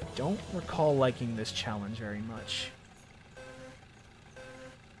 Don't recall liking this challenge very much.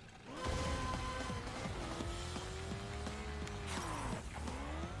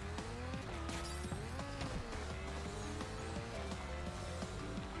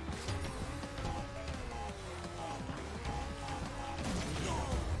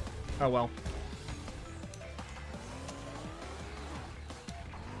 Oh well.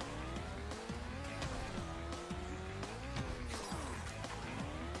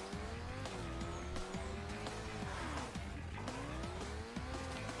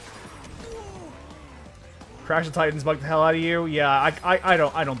 Crash of Titans bugged the hell out of you. Yeah,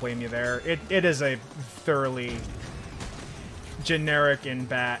 I don't blame you there. It is a thoroughly generic and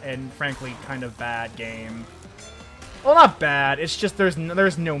bad and frankly kind of bad game. Well, not bad. It's just there's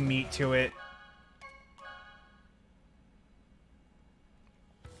no meat to it.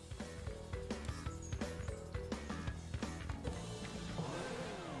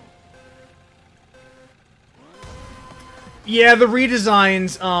 Yeah, the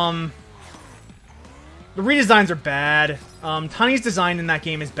redesigns are bad. Tiny's design in that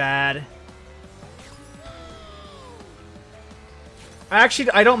game is bad.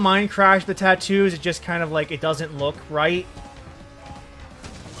 I don't mind Crash the tattoos. It just kind of like, it doesn't look right.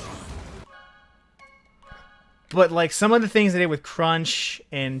 But like some of the things they did with Crunch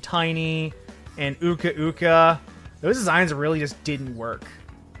and Tiny and Uka Uka, those designs really just didn't work.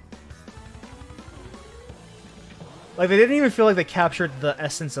 Like they didn't even feel like they captured the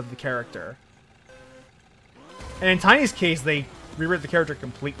essence of the character. And in Tiny's case, they rewrote the character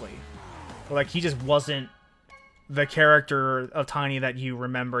completely. Like he just wasn't the character of Tiny that you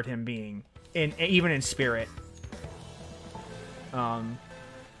remembered him being, even in spirit. There's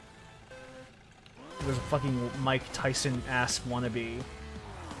a fucking Mike Tyson ass wannabe.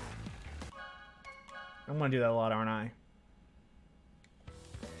 I'm gonna do that a lot, aren't I?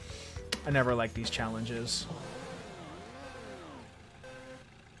 I never like these challenges.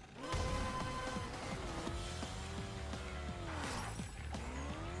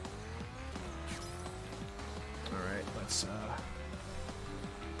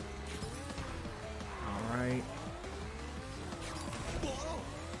 Alright.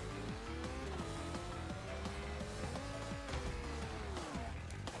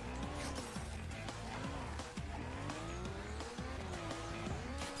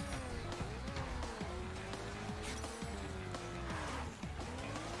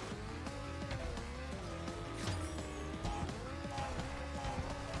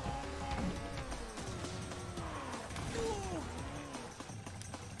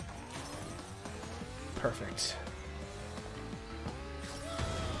 Perfect.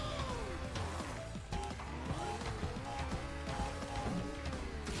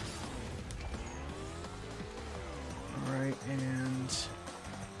 Alright, and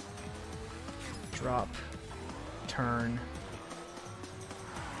drop, turn,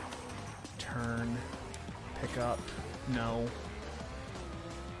 pick up, no,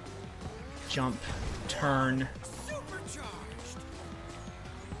 jump, turn.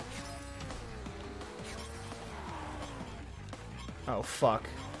 Oh, fuck.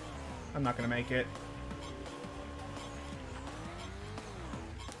 I'm not gonna make it.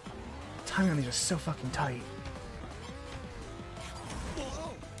 Timing on these are so fucking tight.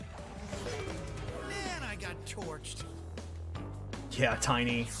 Whoa. Man, I got torched. Yeah,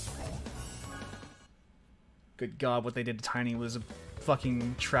 Tiny. Good God, what they did to Tiny was a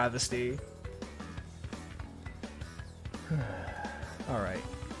fucking travesty. Alright.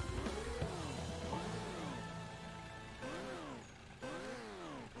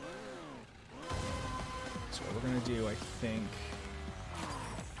 We're gonna do, I think,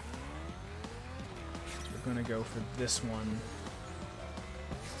 so we're gonna go for this one.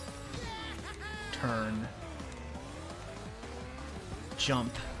 Turn.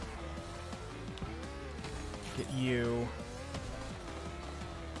 Jump. Get you.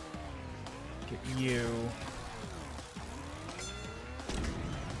 Get you.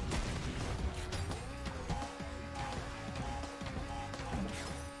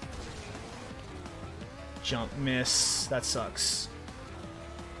 Jump, miss. That sucks.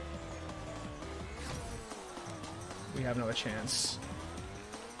 We have another chance.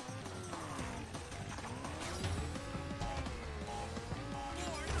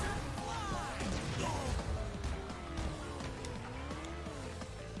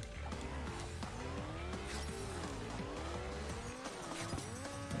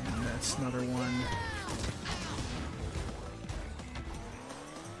 And that's another one.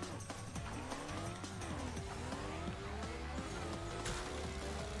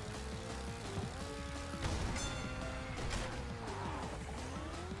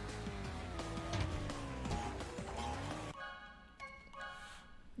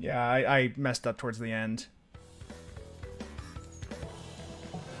 Yeah, I messed up towards the end.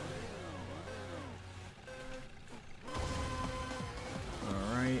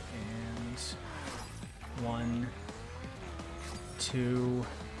 Alright, and 1, 2,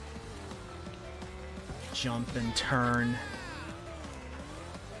 Jump and turn.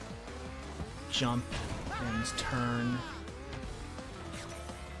 Jump and turn.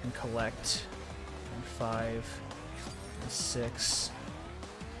 And collect. And 5. And 6.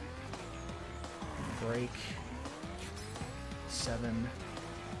 And break. 7.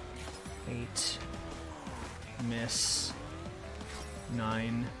 8. Miss.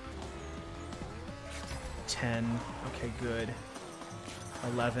 9. 10. Okay, good.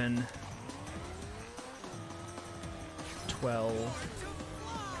 11. 12.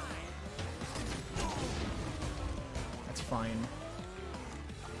 That's fine.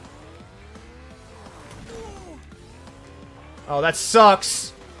 Oh, that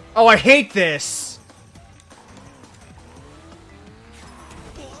sucks! Oh, I hate this!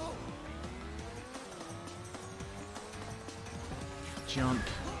 Jump.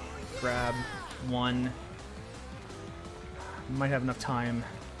 Grab. 1. Might have enough time.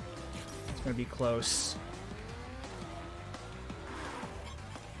 It's gonna be close.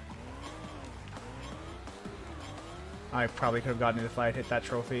 I probably could have gotten it if I had hit that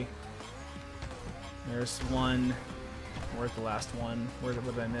trophy. There's 1. Where's the last one? Where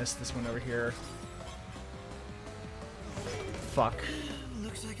did I miss? This one over here. Fuck.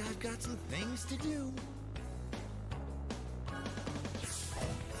 Looks like I've got some things to do.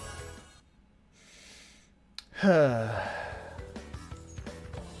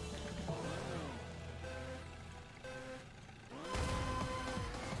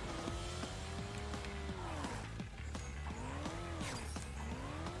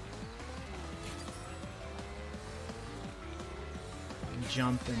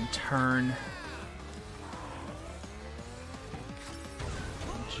 Jump and turn.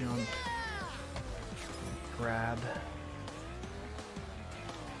 Jump. Grab.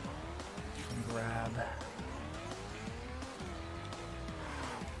 Grab.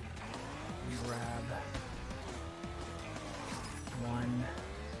 Grab. 1.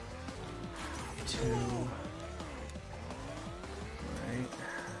 2. Right.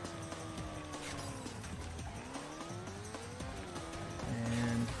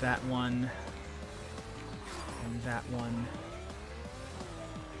 And that one. And that one.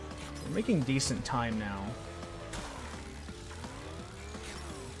 We're making decent time now.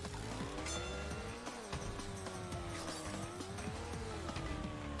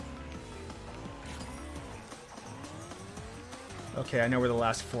 Okay, I know where the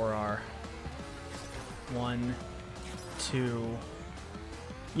last 4 are. 1, 2.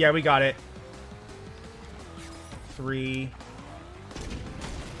 Yeah, we got it. 3.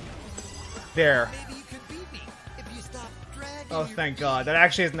 There. Maybe you could beat me if you stop dragging Oh, your thank feet. God. That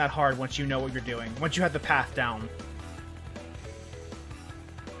actually isn't that hard once you know what you're doing. Once you have the path down.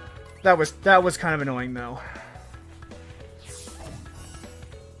 That was kind of annoying, though.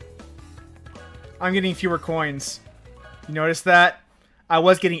 I'm getting fewer coins. You notice that? I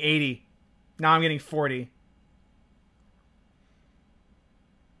was getting 80. Now I'm getting 40.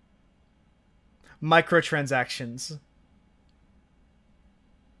 Microtransactions.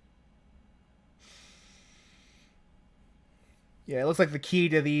 Yeah, it looks like the key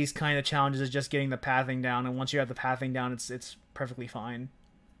to these kind of challenges is just getting the pathing down, and once you have the pathing down, it's perfectly fine.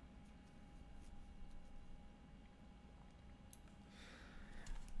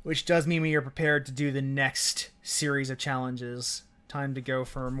 Which does mean we are prepared to do the next series of challenges. Time to go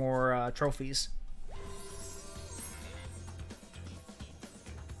for more trophies.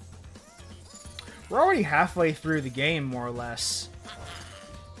 We're already halfway through the game, more or less.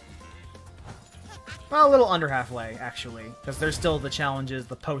 Well, a little under halfway, actually. Because there's still the challenges,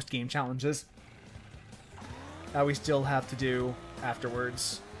 the post-game challenges, that we still have to do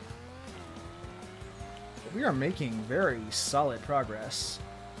afterwards. But we are making very solid progress.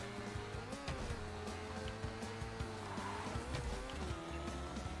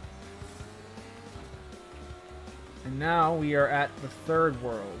 And now we are at the third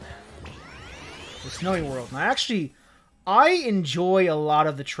world. The snowy world. And I enjoy a lot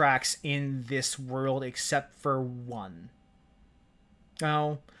of the tracks in this world except for one.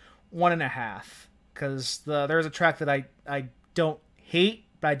 No, 1.5. Because there's a track that I don't hate,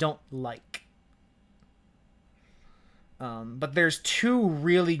 but I don't like. But there's 2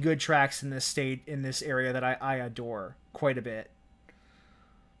 really good tracks in this area that I adore quite a bit.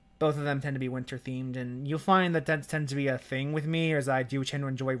 Both of them tend to be winter themed, and you'll find that tends to be a thing with me, as I do tend to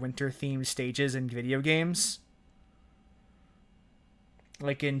enjoy winter themed stages in video games.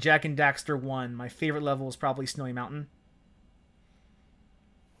 Like in Jak and Daxter 1, my favorite level is probably Snowy Mountain.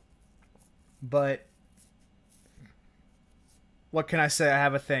 But what can I say? I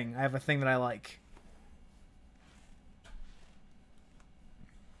have a thing. I have a thing that I like.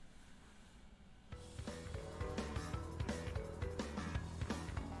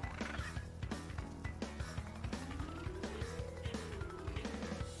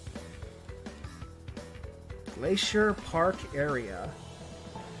 Glacier Park area.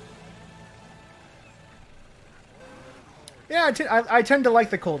 Yeah, I tend to like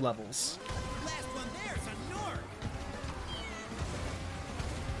the cold levels. Last one there's a Nork.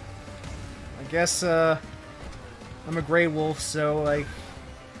 I guess I'm a gray wolf, so like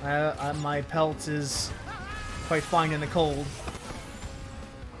my pelt is quite fine in the cold.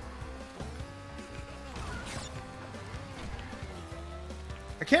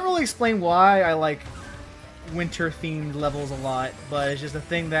 I can't really explain why I like winter-themed levels a lot, but it's just a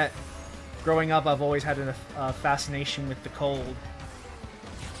thing that growing up I've always had a fascination with the cold.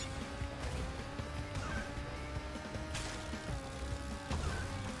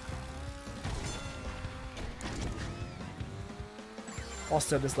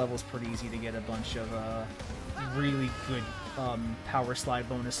 Also, this level's pretty easy to get a bunch of really good power slide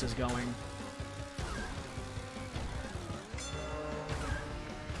bonuses going.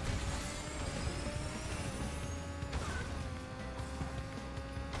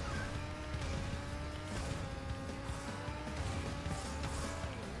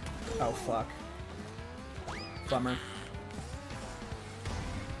 Oh, fuck. Bummer.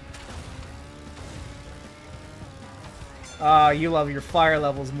 You love your fire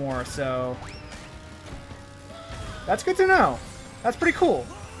levels more, so... That's good to know. That's pretty cool.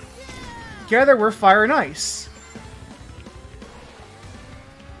 Together, we're fire and ice.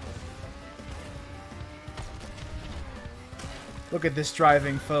 Look at this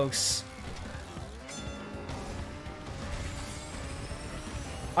driving, folks.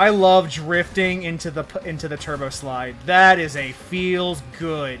 I love drifting into the turbo slide. That is a feels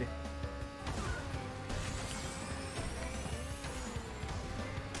good.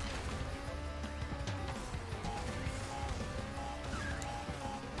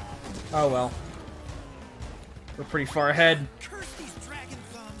 Oh well. We're pretty far ahead. Curse these dragon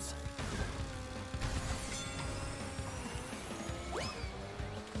thumbs.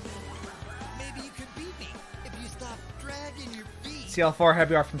 Maybe you could beat me if you stop dragging your feet. See how far ahead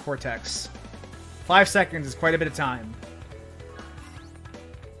we are from Cortex. 5 seconds is quite a bit of time.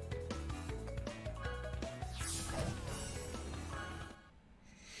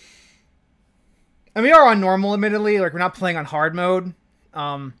 And we are on normal, admittedly. Like, we're not playing on hard mode.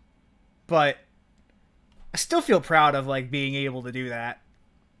 But I still feel proud of, like, being able to do that.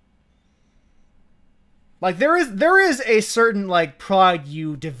 Like, there is a certain, like, pride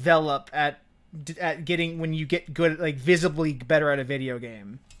you develop at getting when you get good, like, visibly better at a video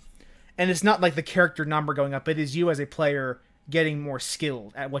game. And it's not like the character number going up, it is you as a player getting more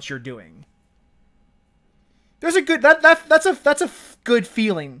skilled at what you're doing. There's a good that's a good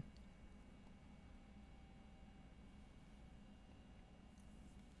feeling.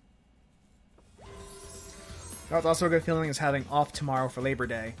 That's also a good feeling is having off tomorrow for Labor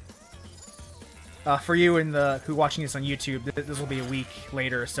Day. For you who watching this on YouTube, this will be a week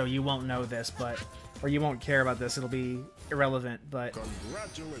later, so you won't know this, or you won't care about this. It'll be irrelevant. But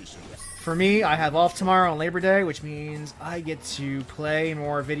Congratulations. for me, I have off tomorrow on Labor Day, which means I get to play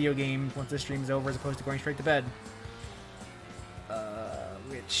more video games once this stream's over, as opposed to going straight to bed.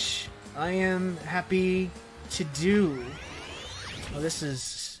 Which I am happy to do. Oh, this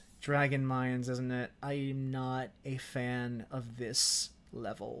is Dragon Mines, isn't it? I am not a fan of this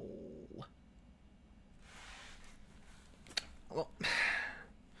level. Well,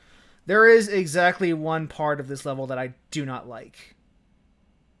 there is exactly one part of this level that I do not like.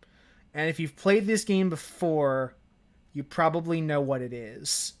 And if you've played this game before, you probably know what it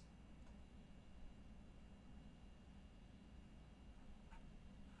is.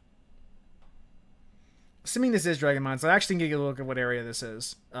 Assuming this is Dragon Mines, I actually can get a look at what area this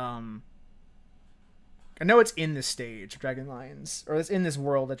is. I know it's in this stage, Dragon Mines, or it's in this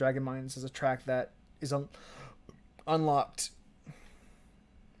world that Dragon Mines is a track that is unlocked.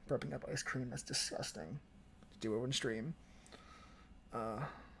 Burping up ice cream, that's disgusting. Do it on stream.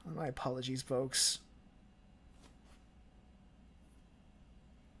 My apologies, folks.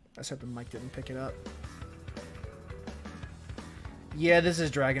 I just hope the mic didn't pick it up. Yeah, this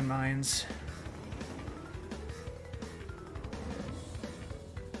is Dragon Mines.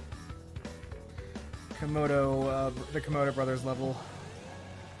 The Komodo brothers level.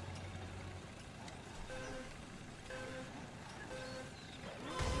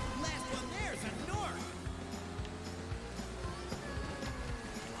 Last one there's a Nork.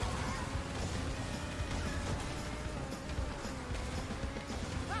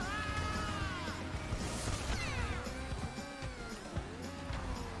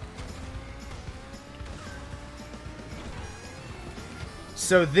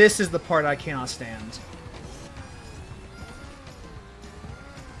 So this is the part I cannot stand.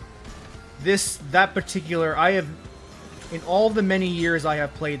 That particular, I have, in all the many years I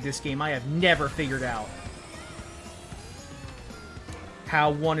have played this game, I have never figured out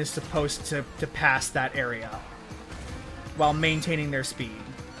how one is supposed to pass that area while maintaining their speed.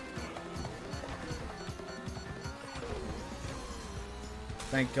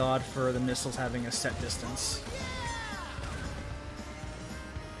 Thank God for the missiles having a set distance.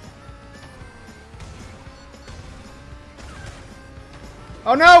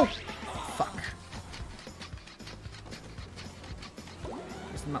 Oh no! Fuck.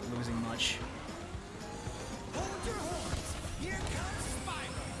 Guess I'm not losing much. Hold your horses. Here comes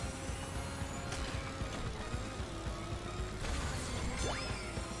Spyro.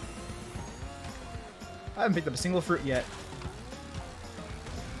 I haven't picked up a single fruit yet.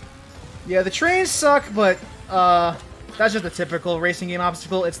 Yeah, the trains suck, but that's just a typical racing game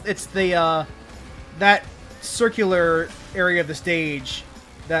obstacle. It's the that circular area of the stage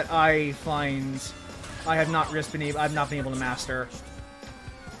that I find I have not been able to master.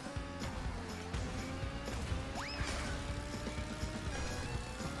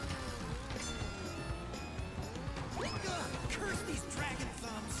 Curse these dragon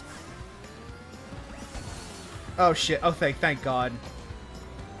thumbs. Oh shit! Oh thank God.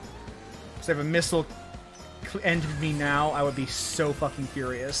 So if a missile ended me now, I would be so fucking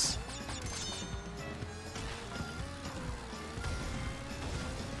furious.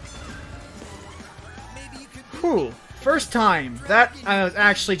 Maybe you could be Whew. First time. That I was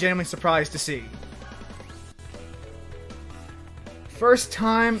actually genuinely surprised to see. First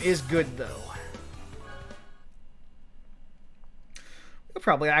time is good, though. We'll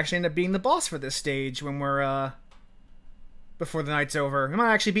probably actually end up being the boss for this stage when we're, before the night's over. We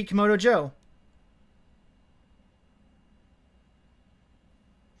might actually beat Komodo Joe.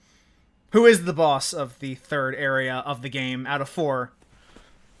 Who is the boss of the third area of the game out of 4?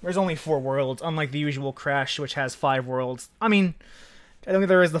 There's only 4 worlds, unlike the usual Crash, which has 5 worlds. I mean, I don't think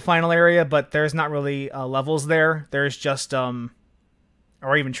there is the final area, but there's not really levels there. There's just, or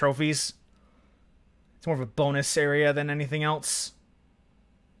even trophies. It's more of a bonus area than anything else.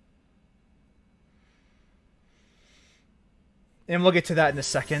 And we'll get to that in a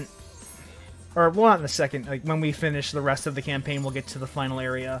second. Or, well, not in a second. Like, when we finish the rest of the campaign, we'll get to the final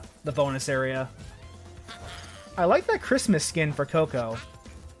area. The bonus area. I like that Christmas skin for Coco.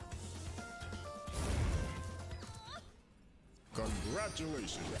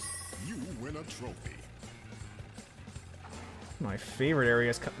 Congratulations, you win a trophy. My favorite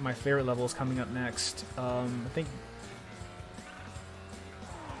areas, my favorite level is coming up next. I think...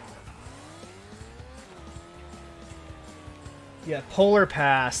 Yeah, Polar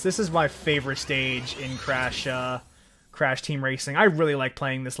Pass. This is my favorite stage in Crash Team Racing. I really like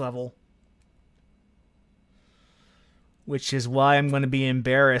playing this level. Which is why I'm going to be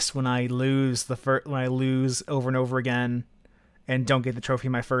embarrassed when I lose when I lose over and over again and don't get the trophy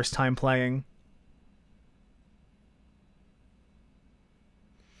my first time playing.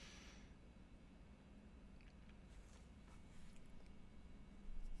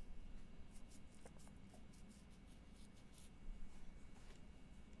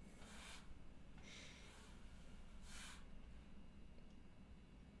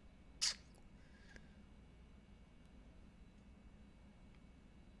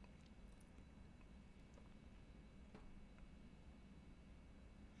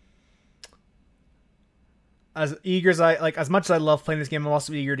 As eager as as much as I love playing this game, I'm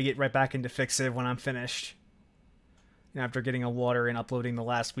also eager to get right back into Fixiv when I'm finished. And after getting a water and uploading the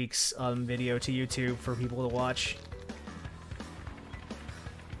last week's video to YouTube for people to watch.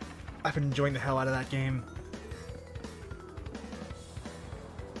 I've been enjoying the hell out of that game.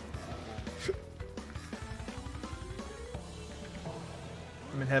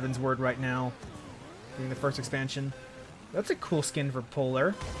 I'm in Heaven's Word right now, getting the first expansion. That's a cool skin for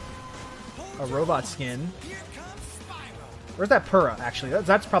Polar. A robot skin. Here comes Spyro. Where's that Purra, actually?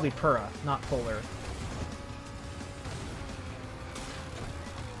 That's probably Purra, not Polar.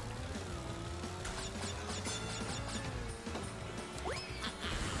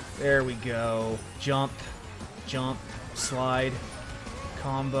 There we go. Jump, jump, slide,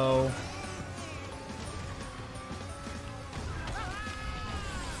 combo.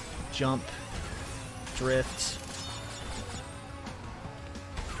 Jump, drift,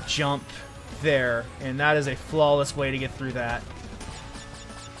 jump. There, and that is a flawless way to get through that.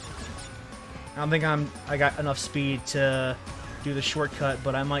 I don't think I got enough speed to do the shortcut,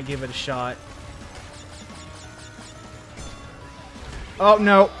 but I might give it a shot. Oh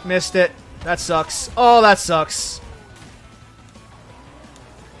no, missed it. That sucks. Oh, that sucks.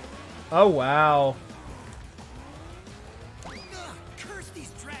 Oh wow. Curse these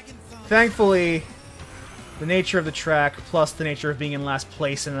dragon thumbs. Thankfully, the nature of the track, plus the nature of being in last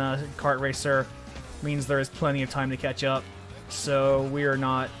place in a kart racer, means there is plenty of time to catch up. So we're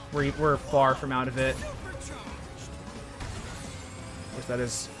far from out of it. Of course, that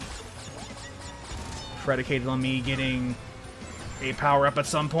is predicated on me getting a power-up at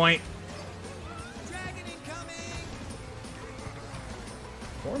some point.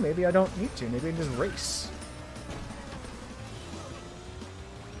 Or maybe I don't need to. Maybe I can just race.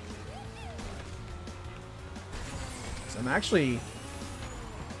 So I'm actually...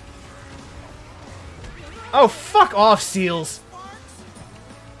 Oh, fuck off, Seals!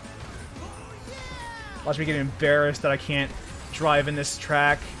 Watch me get embarrassed that I can't drive in this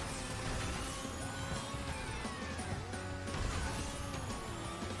track.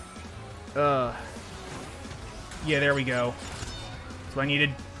 Yeah, there we go. That's what I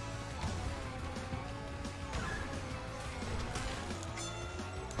needed.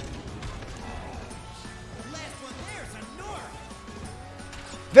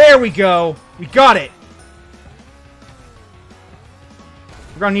 There we go! We got it!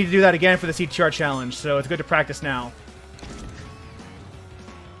 We're gonna need to do that again for the CTR challenge, so it's good to practice now.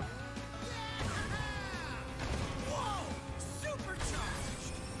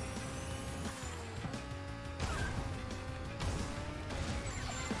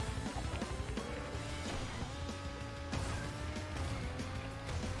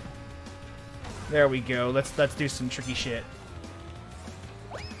 There we go. Let's do some tricky shit.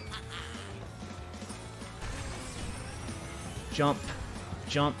 Jump,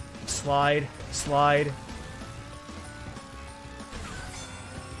 jump, slide, slide.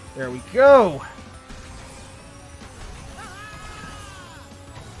 There we go.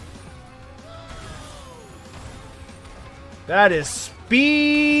 That is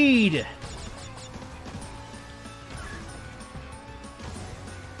speed.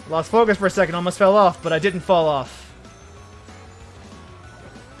 Lost focus for a second, almost fell off, but I didn't fall off.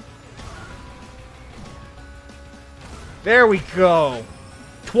 There we go.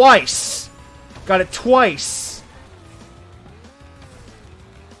 Twice. Got it twice.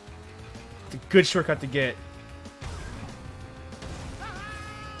 It's a good shortcut to get.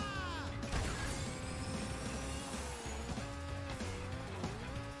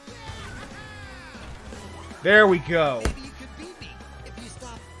 There we go. Maybe you could beat me if you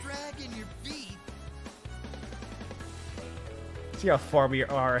stop dragging your feet. See how far we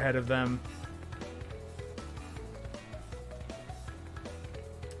are ahead of them.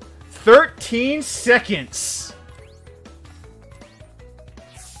 13 seconds.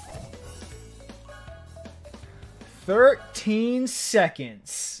 "13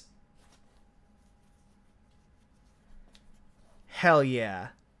 seconds. Hell yeah.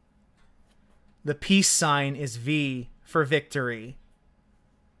 The peace sign is V for victory.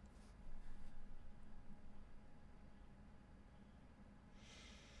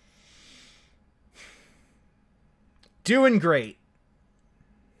 Doing great.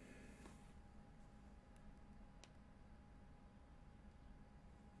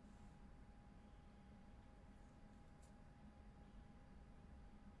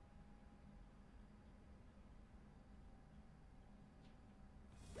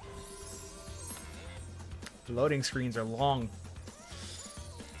 The loading screens are long.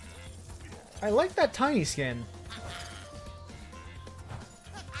 I like that tiny skin.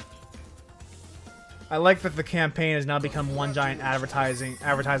 I like that the campaign has now become one giant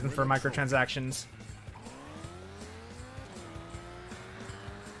advertisement for microtransactions.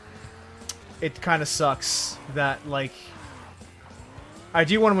 It kind of sucks that, like, I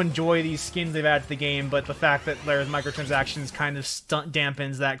do want to enjoy these skins they've added to the game, but the fact that there's microtransactions kind of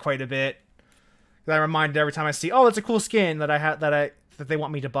dampens that quite a bit. I'm reminded every time I see, oh, that's a cool skin that they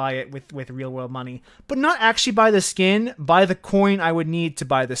want me to buy it with real world money, but not actually buy the skin, buy the coin I would need to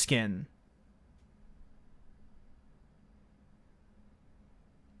buy the skin.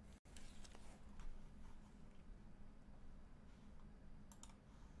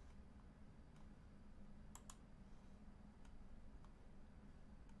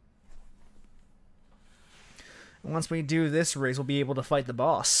 Once we do this race, we'll be able to fight the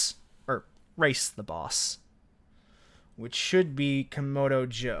boss. Or race the boss. Which should be Komodo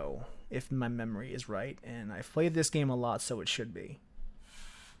Joe, if my memory is right. And I've played this game a lot, so it should be.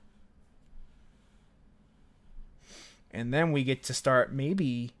 And then we get to start,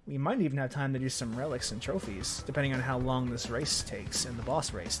 maybe, we might even have time to do some relics and trophies, depending on how long this race takes and the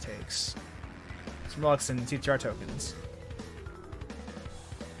boss race takes. Some relics and TTR tokens.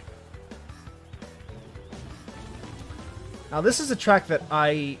 Now, this is a track that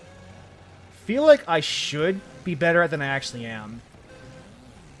I feel like I should be better at than I actually am.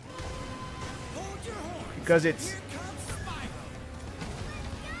 because it's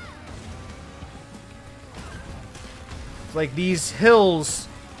like these hills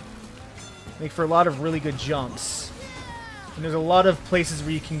make for a lot of really good jumps, and there's a lot of places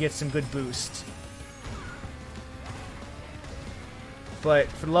where you can get some good boost. But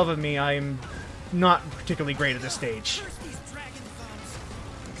for the love of me, I'm not particularly great at this stage.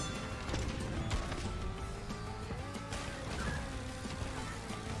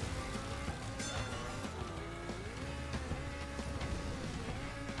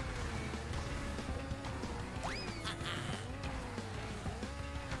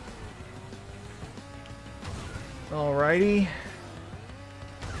 Alrighty.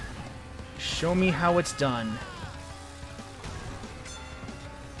 Show me how it's done.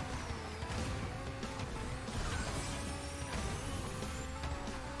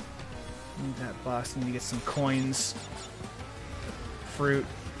 Need that boss. Need to get some coins. Fruit.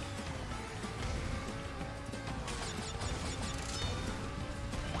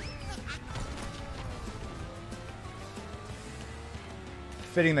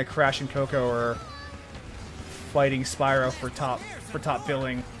 Fitting that Crash and Coco are fighting Spyro for top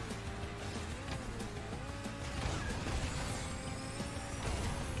billing.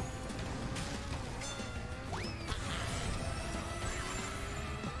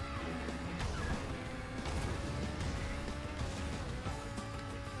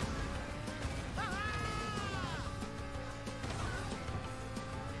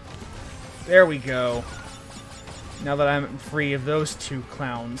 There we go. Now that I'm free of those two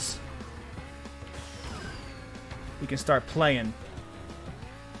clowns, we can start playing.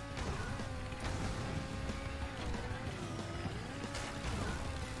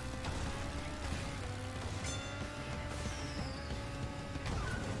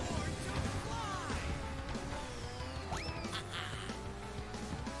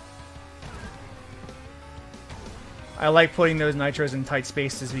 I like putting those nitros in tight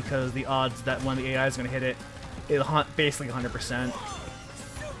spaces because the odds that one of the AI is going to hit it is basically 100%.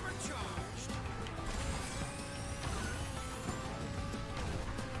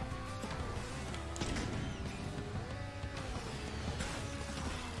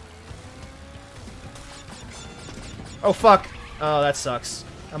 Oh, fuck. Oh, that sucks.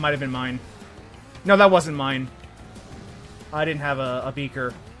 That might have been mine. No, that wasn't mine. I didn't have a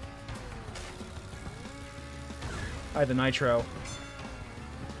beaker. I had the nitro.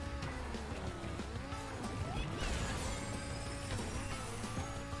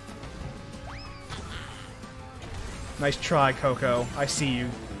 Nice try, Coco. I see you.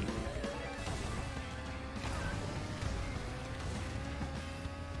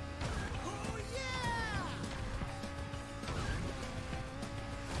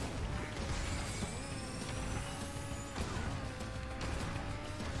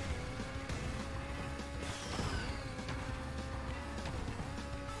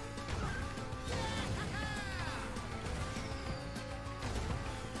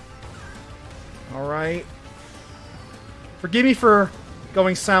 Alright. Forgive me for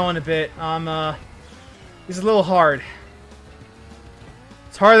going silent a bit. It's a little hard.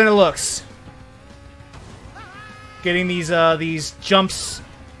 It's harder than it looks. Getting these jumps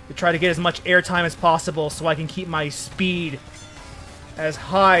to try to get as much airtime as possible so I can keep my speed as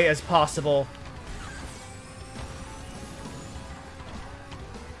high as possible.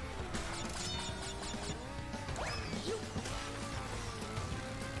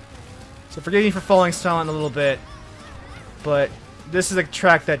 So forgive me for falling silent a little bit, but this is a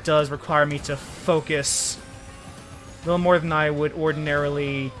track that does require me to focus a little more than I would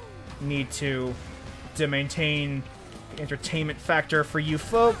ordinarily need to maintain the entertainment factor for you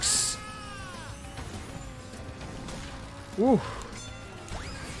folks. Ooh.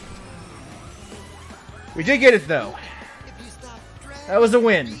 We did get it, though. That was a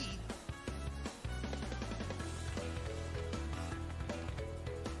win.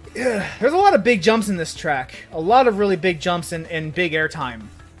 Yeah, there's a lot of big jumps in this track. A lot of really big jumps and big airtime.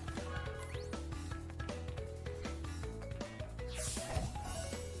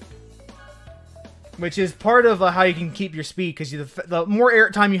 Which is part of how you can keep your speed, because the more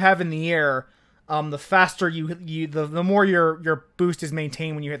airtime you have in the air, the faster the more your boost is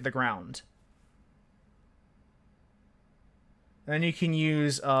maintained when you hit the ground. And you can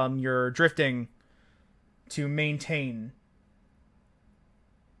use your drifting to maintain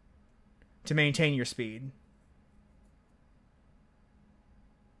your speed.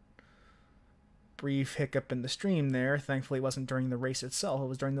 Brief hiccup in the stream there. Thankfully it wasn't during the race itself, it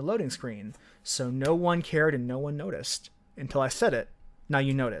was during the loading screen. So no one cared and no one noticed. Until I said it. Now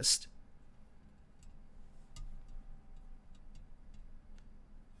you noticed.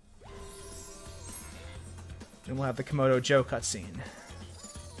 And we'll have the Komodo Joe cutscene.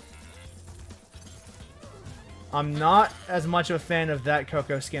 I'm not as much of a fan of that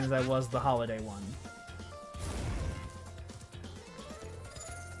Coco skin as I was the holiday one.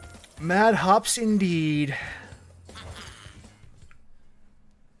 Mad hops indeed.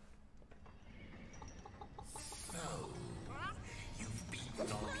 You've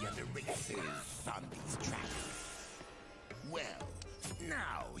beaten all the other racers on these tracks. Well,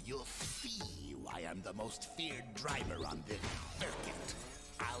 now you'll see why I'm the most feared driver on this circuit.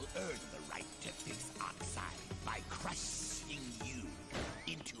 I'll earn the right to fix Oxide by crushing you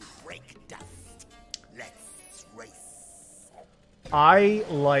into brake dust. Let's race. I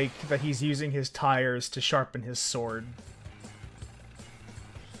like that he's using his tires to sharpen his sword.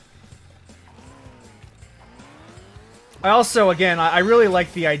 I also, again, I really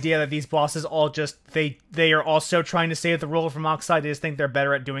like the idea that these bosses all just, they are also trying to save the world from Oxide. They just think they're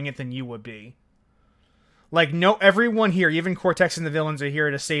better at doing it than you would be. Like, no, everyone here, even Cortex and the villains, are here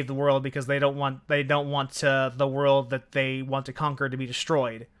to save the world because they don't want the world that they want to conquer to be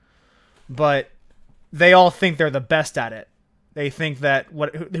destroyed. But they all think they're the best at it. They think that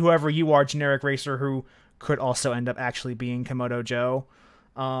whoever you are, generic racer, who could also end up actually being Komodo Joe,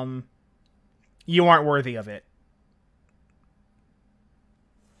 you aren't worthy of it.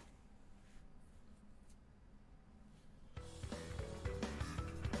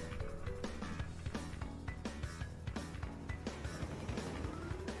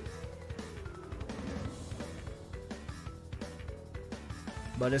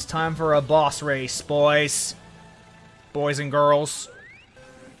 But it's time for a boss race, boys. Boys and girls.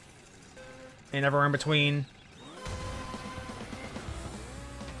 And everywhere in between.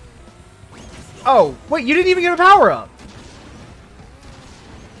 Oh, wait, you didn't even get a power-up!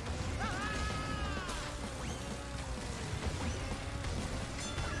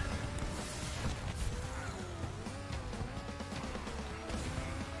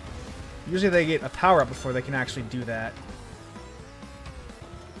 Usually they get a power-up before they can actually do that.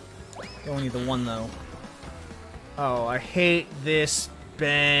 You only need the one, though. Oh, I hate this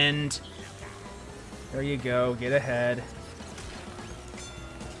bend. There you go. Get ahead.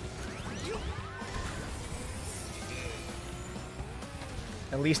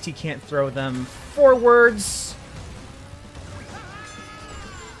 At least he can't throw them forwards.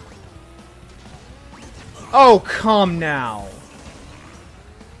 Oh, come now.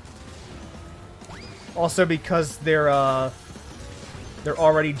 Also, because they're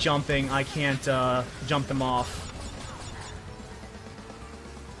already jumping, I can't jump them off.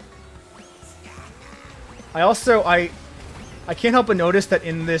 I can't help but notice that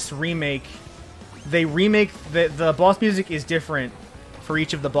in this remake, they remake the boss music is different for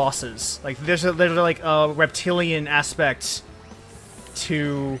each of the bosses. Like there's like a reptilian aspect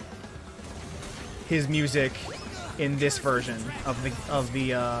to his music in this version of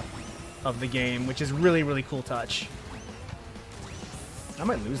the game, which is really, really cool touch. I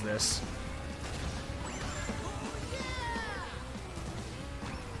might lose this.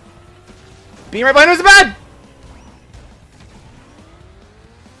 Being right behind him is bad!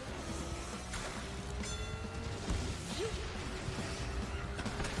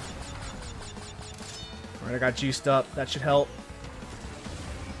 Alright, I got juiced up. That should help.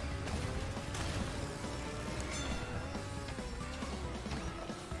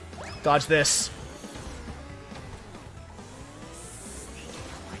 Dodge this.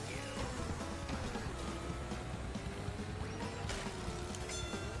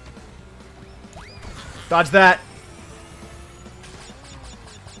 Dodge that.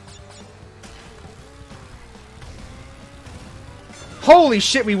 Holy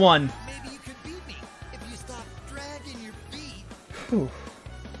shit, we won. Maybe you could beat me if you stop dragging your feet. Whew.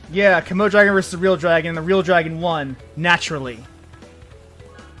 Yeah, Komodo Dragon versus the Real Dragon, and the Real Dragon won, naturally.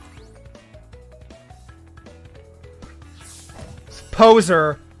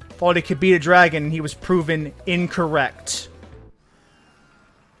 Poser thought he could beat a dragon, and he was proven incorrect.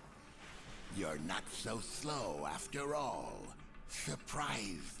 You're not so slow after all.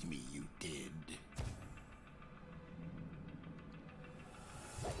 Surprised me you did.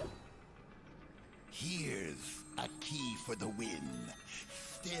 Here's a key for the win.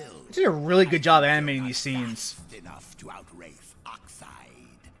 Still, They did a really good job animating these scenes. fast enough to outrace Oxide.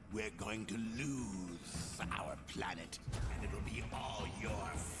 We're going to lose our planet, and it'll be all your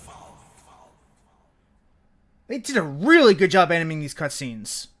fault. They did a really good job animating these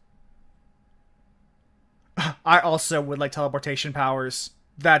cutscenes. I also would like teleportation powers.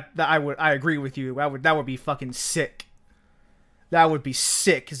 I agree with you. That would be fucking sick. That would be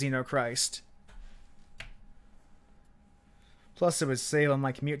sick, Xenochrist. Plus, it would save on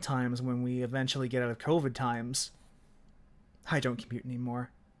my commute times when we eventually get out of COVID times. I don't commute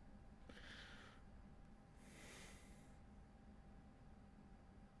anymore.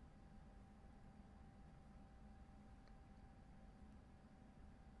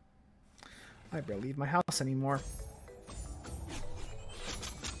 I barely leave my house anymore.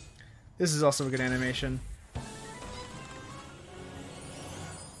 This is also a good animation.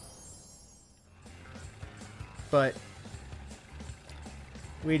 But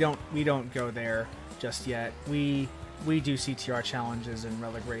we don't go there just yet. We do CTR challenges and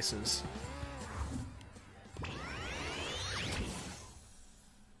relic races.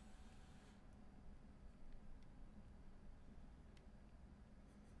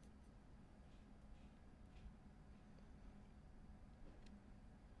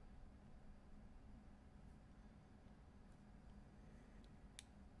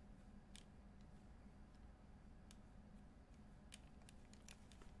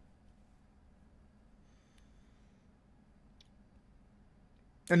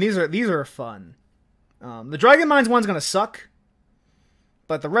 And these are fun. The Dragon Mines one's gonna suck,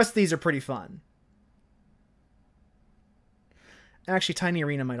 but the rest of these are pretty fun. Actually, Tiny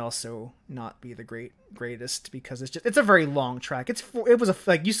Arena might also not be the greatest because it's a very long track. It was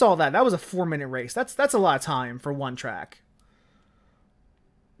like you saw that was a 4-minute race. That's a lot of time for one track.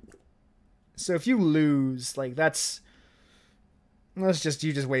 So if you lose, like you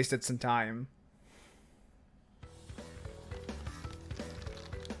just wasted some time.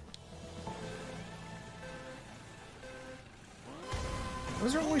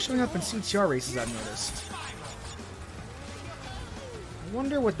 Those are always showing up in CTR races, I've noticed. I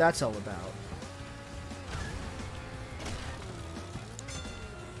wonder what that's all about.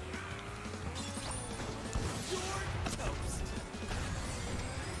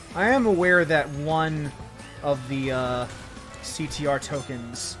 I am aware that one of the CTR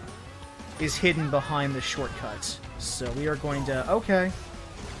tokens is hidden behind the shortcut. So we are going to... Okay.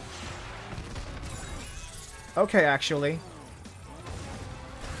 Okay, actually.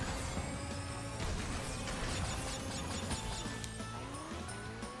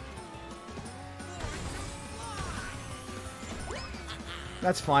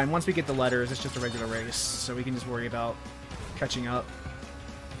 That's fine. Once we get the letters, it's just a regular race, so we can just worry about catching up.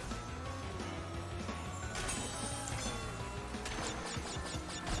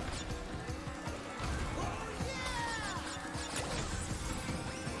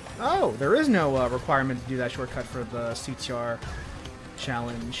 Oh, there is no requirement to do that shortcut for the CTR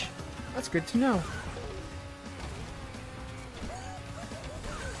challenge. That's good to know.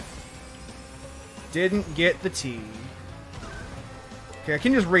 Didn't get the T. Okay, I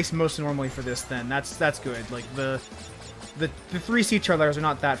can just race most normally for this then. That's good. Like the 3 CTR letters are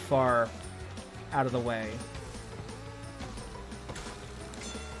not that far out of the way.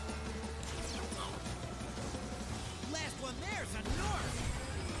 Last one there's a north.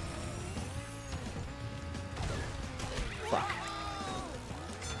 Fuck.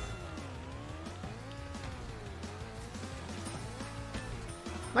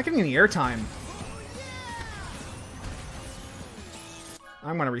 I'm not getting any airtime.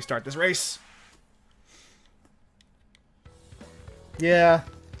 I'm gonna restart this race. Yeah.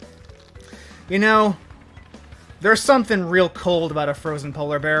 You know, there's something real cold about a frozen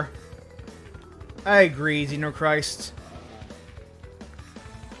polar bear. I agree, Xenochrist.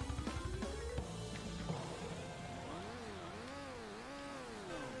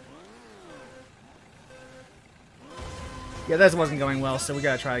 Yeah, that wasn't going well, so we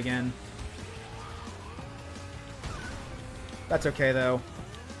gotta try again. That's okay, though.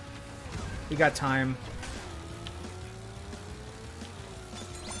 We got time.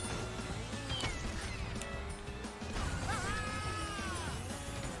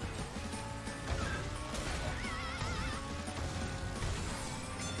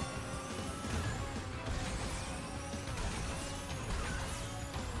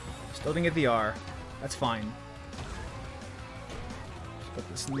 Still didn't get the R. That's fine. Put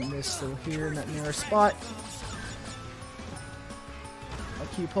this missile here in that nearest spot.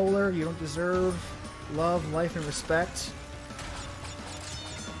 Fuck you, Polar. You don't deserve love, life, and respect.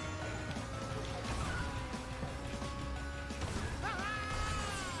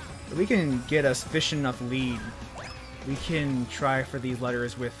 If we can get a sufficient enough lead, we can try for these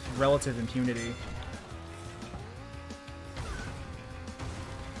letters with relative impunity.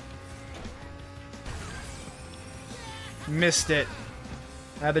 Missed it.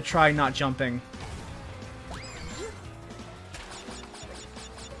 I had to try not jumping.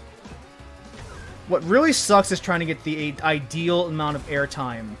 What really sucks is trying to get the ideal amount of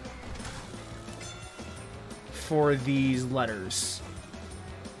airtime for these letters.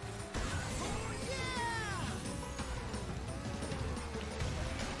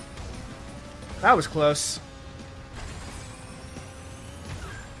 That was close.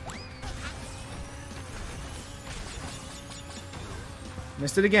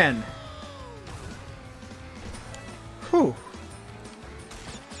 Missed it again. Whew.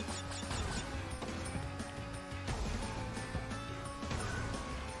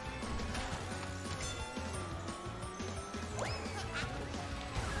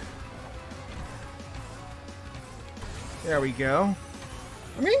 There we go.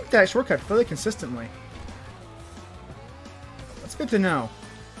 I'm getting that shortcut fairly consistently. That's good to know.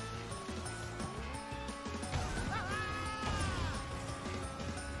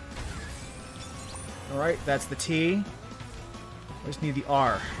 Alright, that's the T. We just need the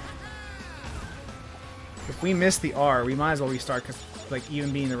R. If we miss the R, we might as well restart, because like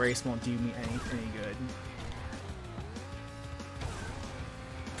even being in the race won't do me any good.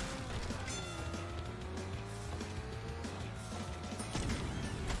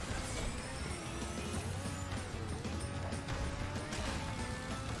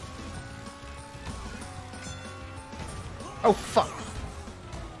 Oh, fuck.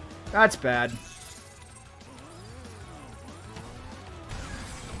 That's bad.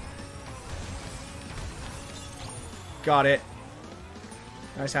 Got it.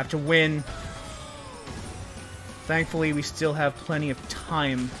 I just have to win. Thankfully, we still have plenty of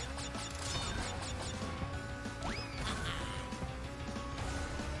time.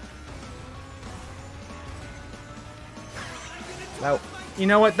 Oh, you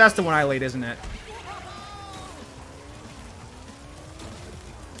know what? That's the one I laid, isn't it?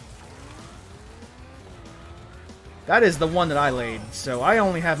 That is the one that I laid, so I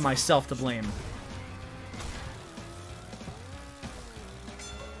only have myself to blame.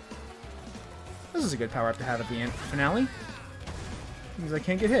 This is a good power-up to have at the end finale. Because I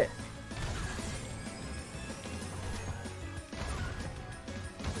can't get hit.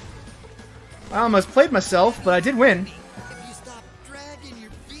 I almost played myself, but I did win. If you stop dragging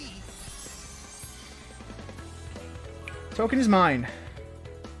your feet. Token is mine.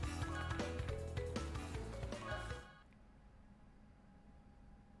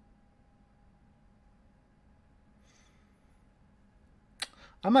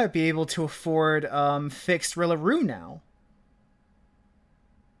 I might be able to afford fixed Rillaroo now.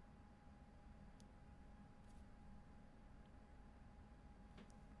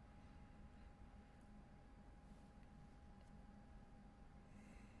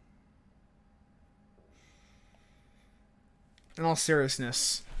 In all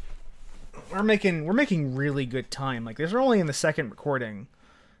seriousness, we're making really good time. Like, these are only in the second recording,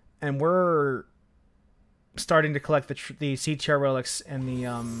 and we're starting to collect the CTR relics and the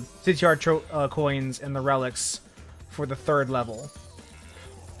CTR coins and the relics for the third level.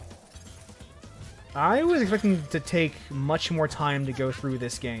 I was expecting to take much more time to go through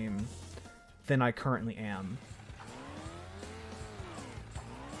this game than I currently am.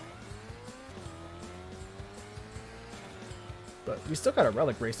 But we still got a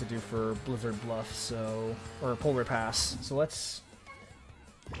relic race to do for Blizzard Bluff, so, or Polar Pass. So let's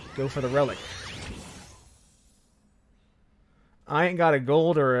go for the relic. I ain't got a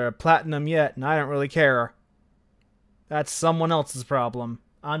gold or a platinum yet, and I don't really care. That's someone else's problem.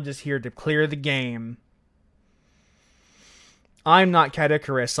 I'm just here to clear the game. I'm not Cat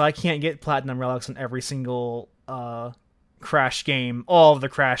Icarus, so I can't get platinum relics in every single Crash game. All of the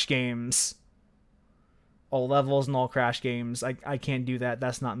Crash games. All levels and all Crash games. I can't do that.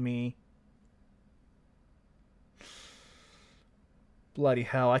 That's not me. Bloody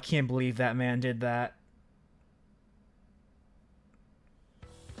hell, I can't believe that man did that.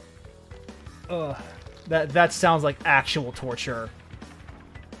 Ugh. That sounds like actual torture.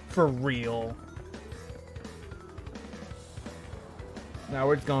 For real. Now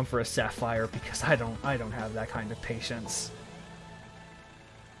we're going for a Sapphire because I don't have that kind of patience.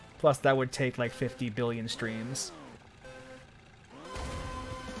 Plus that would take like 50 billion streams.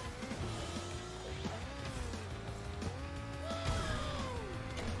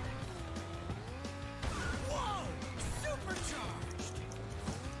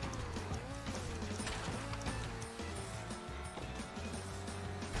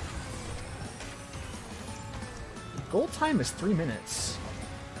 Gold time is 3 minutes.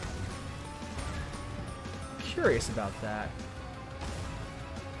 Curious about that.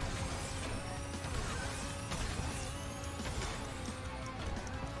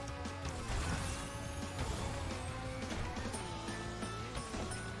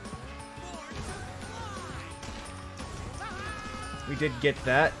 We did get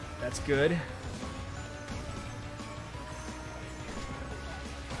that. That's good.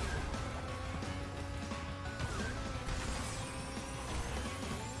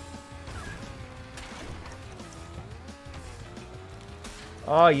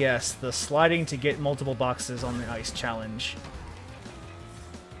 Oh yes, the sliding to get multiple boxes on the ice challenge.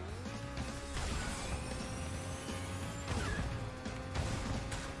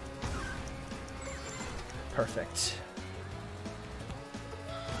 Perfect.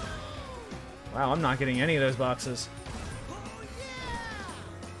 Wow, I'm not getting any of those boxes.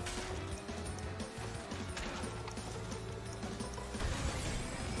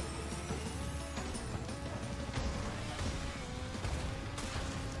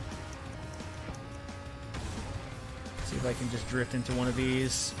 See if I can just drift into one of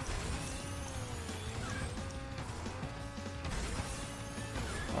these.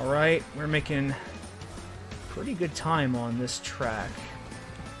 Alright, we're making pretty good time on this track.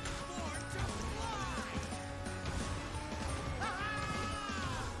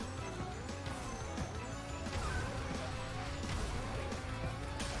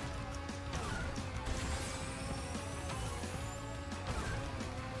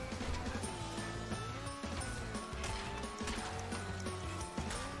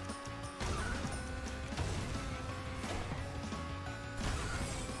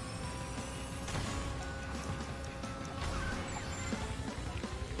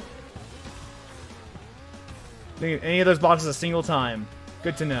 Any of those boxes a single time.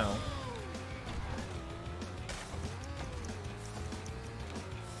 Good to know.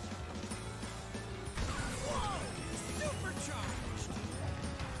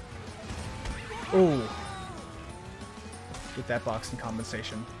 Ooh. Get that box in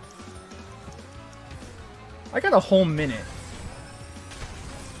compensation. I got a whole minute.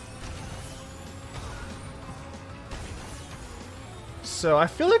 So I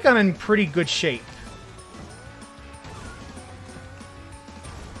feel like I'm in pretty good shape.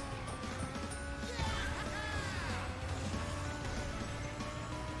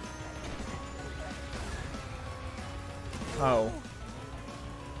 Oh.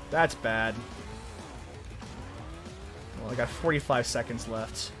 That's bad. Well, I got 45 seconds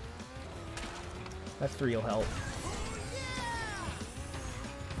left. That 3 will help.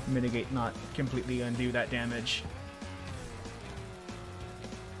 Mitigate, not completely undo that damage.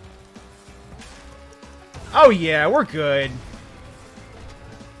 Oh yeah, we're good.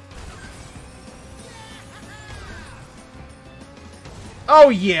 Oh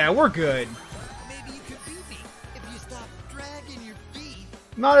yeah, we're good.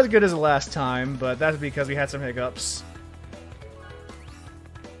 Not as good as the last time, but that's because we had some hiccups.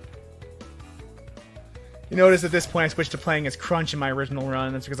 You notice at this point I switched to playing as Crunch in my original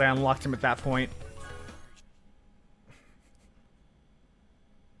run. That's because I unlocked him at that point.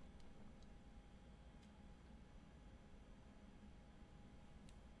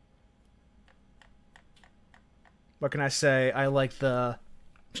 What can I say? I like the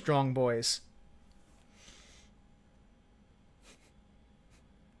strong boys.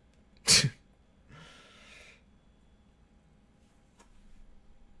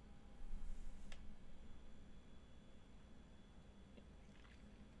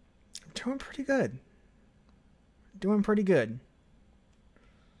 Doing pretty good. Doing pretty good.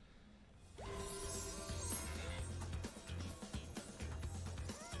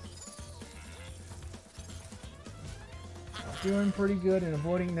 Doing pretty good and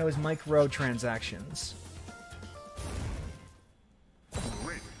avoiding those micro transactions.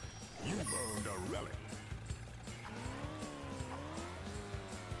 Great. You earned a relic.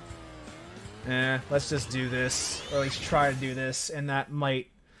 Let's just do this. Or at least try to do this. And that might,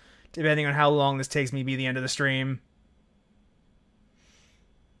 depending on how long this takes me, be the end of the stream.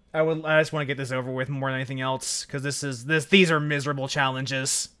 I just want to get this over with more than anything else. Because these are miserable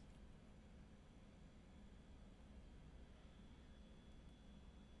challenges.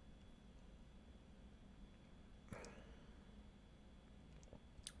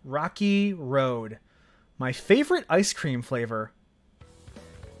 Rocky Road. My favorite ice cream flavor.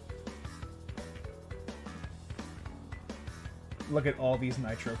 Look at all these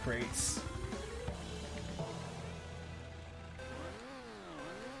nitro crates.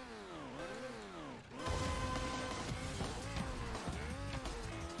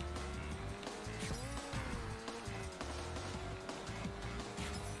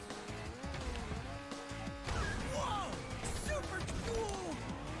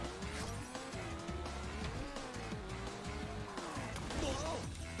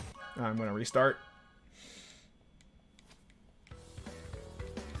 I'm gonna restart.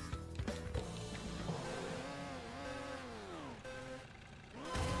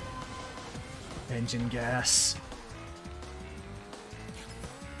 Engine gas.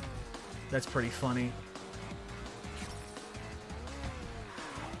 That's pretty funny.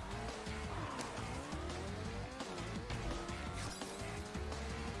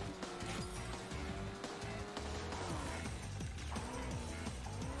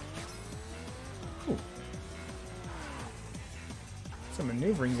 Some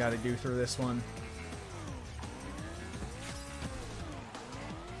maneuvering you gotta do through this one.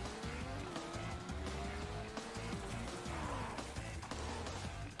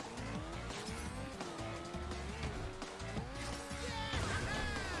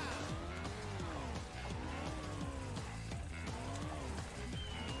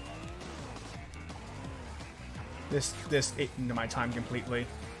 This ate into my time completely.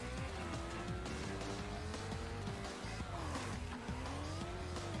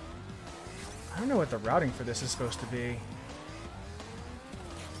 I don't know what the routing for this is supposed to be.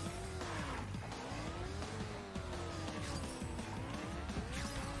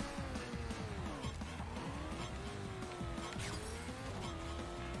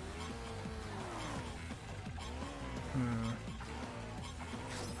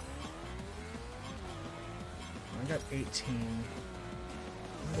 I got 18.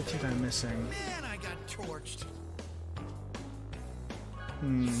 What the two I'm missing? Man, I got torched.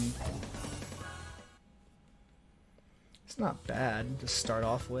 It's not bad to start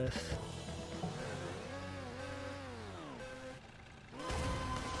off with.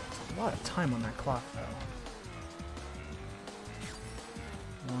 There's a lot of time on that clock, though.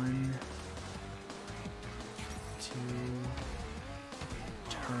 1, 2,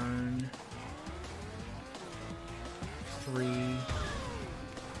 turn, 3,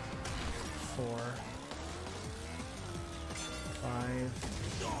 4, 5.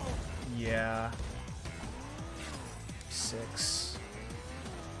 Yeah. 6,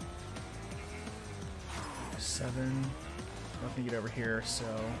 7. Let me get over here, so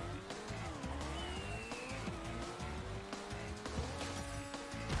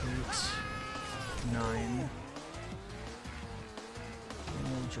 8, 9. And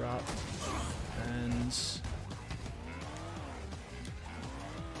we'll drop and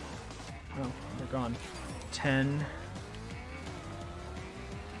oh, they're gone. 10,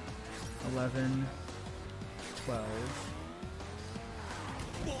 11, 12,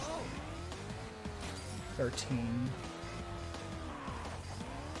 13,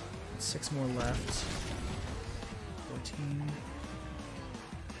 6 more left, 14,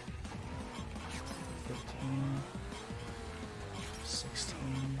 15, 16,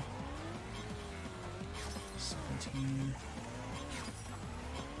 17,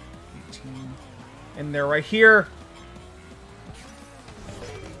 18, and they're right here.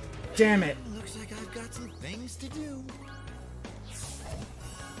 Damn it. Looks like I've got some things to do.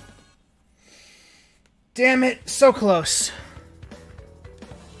 Damn it, so close.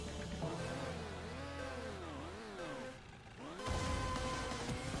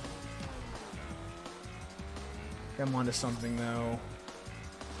 I'm onto something though.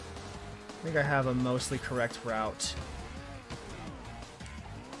 I think I have a mostly correct route.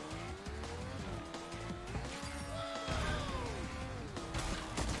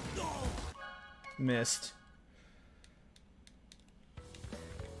 Missed.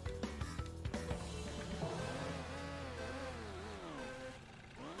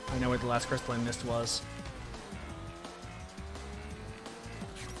 I know what the last crystal I missed was.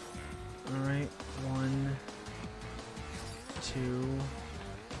 Alright, 1, 2,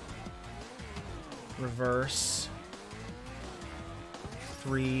 reverse,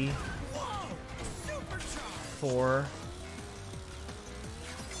 3, 4,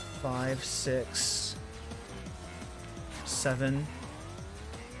 5, 6, 7,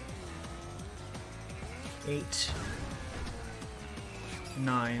 8,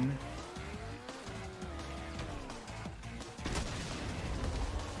 9,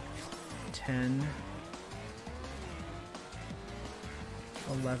 10,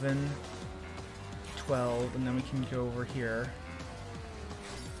 11, 12, and then we can go over here.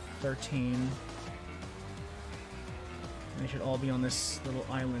 13. They should all be on this little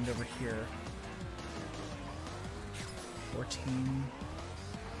island over here. 14,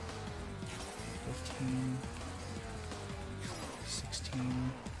 15,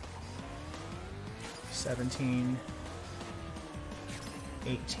 16, 17,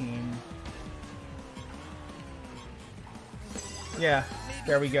 18. Yeah,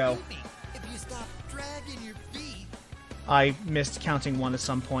 there we go. If you stop dragging your feet. I missed counting 1 at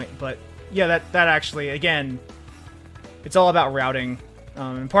some point, but yeah, that actually, again, it's all about routing.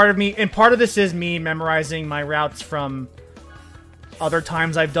 And part of this is me memorizing my routes from other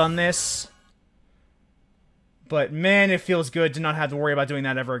times I've done this. But man, it feels good to not have to worry about doing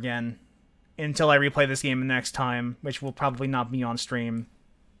that ever again. Until I replay this game the next time, which will probably not be on stream.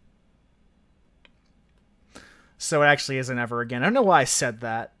 So it actually isn't ever again. I don't know why I said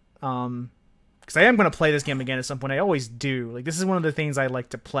that. Because I am going to play this game again at some point. I always do. Like, this is one of the things I like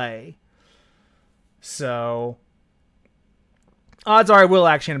to play. So Odds are I will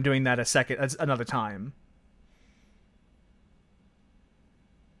actually end up doing that another time.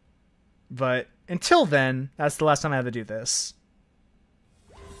 But until then, that's the last time I have to do this.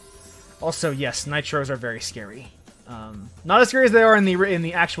 Also, yes, nitros are very scary. Not as scary as they are in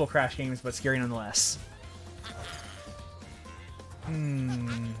the actual Crash games, but scary nonetheless. I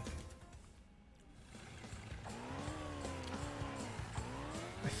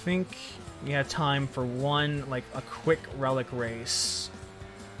think we have time for a quick relic race.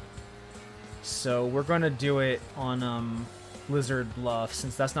 So we're going to do it on Blizzard Bluff,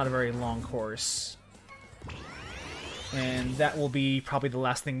 since that's not a very long course. And that will be probably the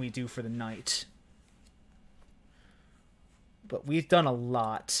last thing we do for the night. But we've done a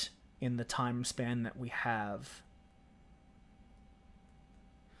lot in the time span that we have.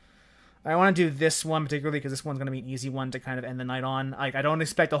 I want to do this one particularly because this one's going to be an easy one to kind of end the night on. I don't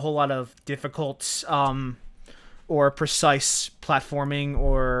expect a whole lot of difficult or precise platforming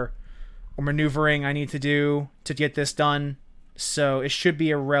or maneuvering I need to do to get this done. So it should be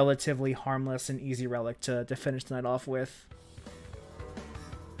a relatively harmless and easy relic to finish the night off with.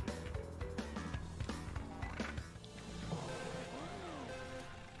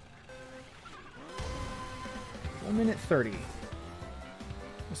 One minute 30.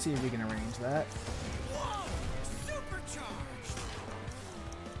 Let's see if we can arrange that. Whoa! Supercharged!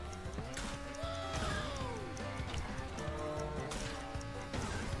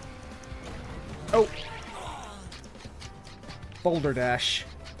 Oh! Boulder Dash.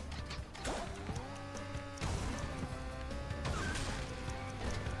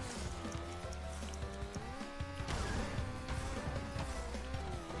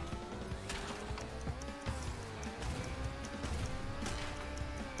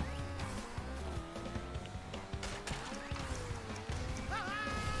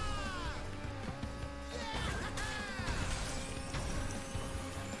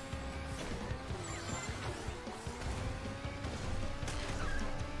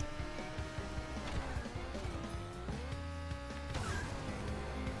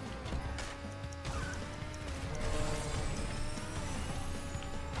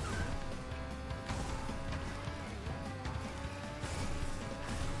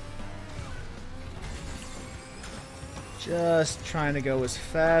 Just trying to go as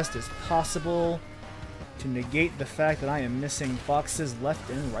fast as possible to negate the fact that I am missing boxes left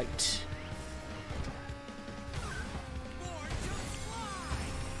and right.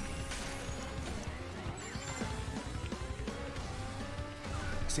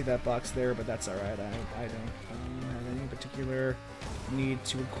 See that box there, but that's alright. I don't have any particular need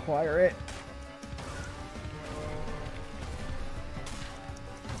to acquire it.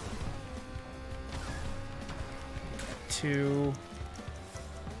 To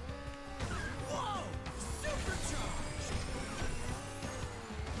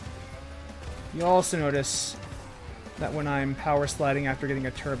you also notice that when I'm power sliding after getting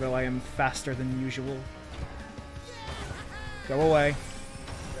a turbo, I am faster than usual. Go away.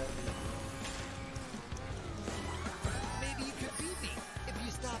 Maybe you could beat me if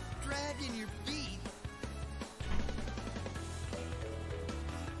you stop dragging your feet.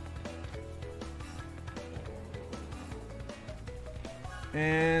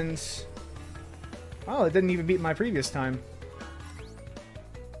 And oh, it didn't even beat my previous time.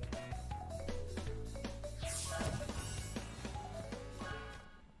 I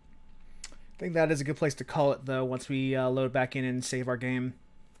think that is a good place to call it, though, once we load back in and save our game.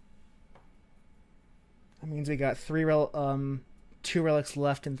 That means we got 2 relics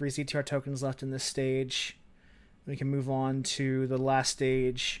left and 3 CTR tokens left in this stage. We can move on to the last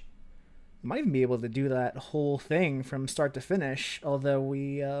stage. Might even be able to do that whole thing from start to finish, although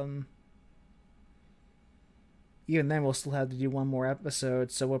we even then we'll still have to do one more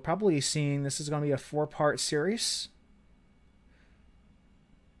episode, so we're probably seeing this is going to be a 4-part series.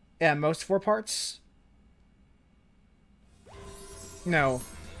 Yeah, most 4 parts. No,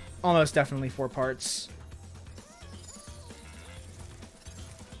 almost definitely 4 parts.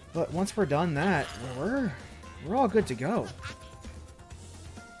 But once we're done that, we're all good to go.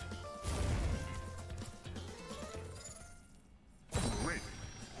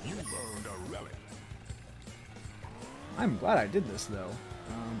 I'm glad I did this, though.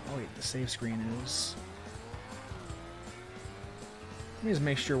 Oh wait, the save screen is... Let me just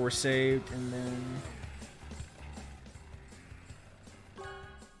make sure we're saved, and then...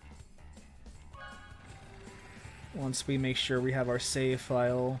 Once we make sure we have our save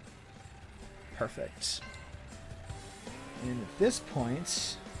file... Perfect. And at this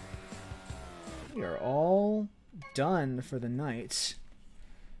point... We are all done for the night.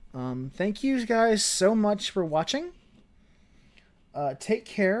 Thank you guys so much for watching. take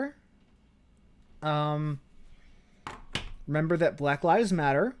care. Remember that Black Lives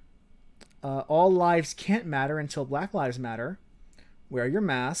Matter. All lives can't matter until Black Lives Matter. Wear your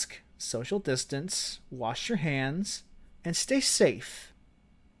mask, social distance, wash your hands, and stay safe.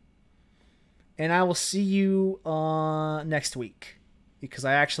 And I will see you next week, because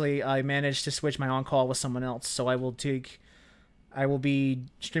I managed to switch my on-call with someone else, so I will be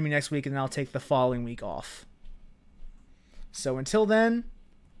streaming next week, and then I'll take the following week off. So until then,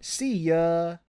 see ya!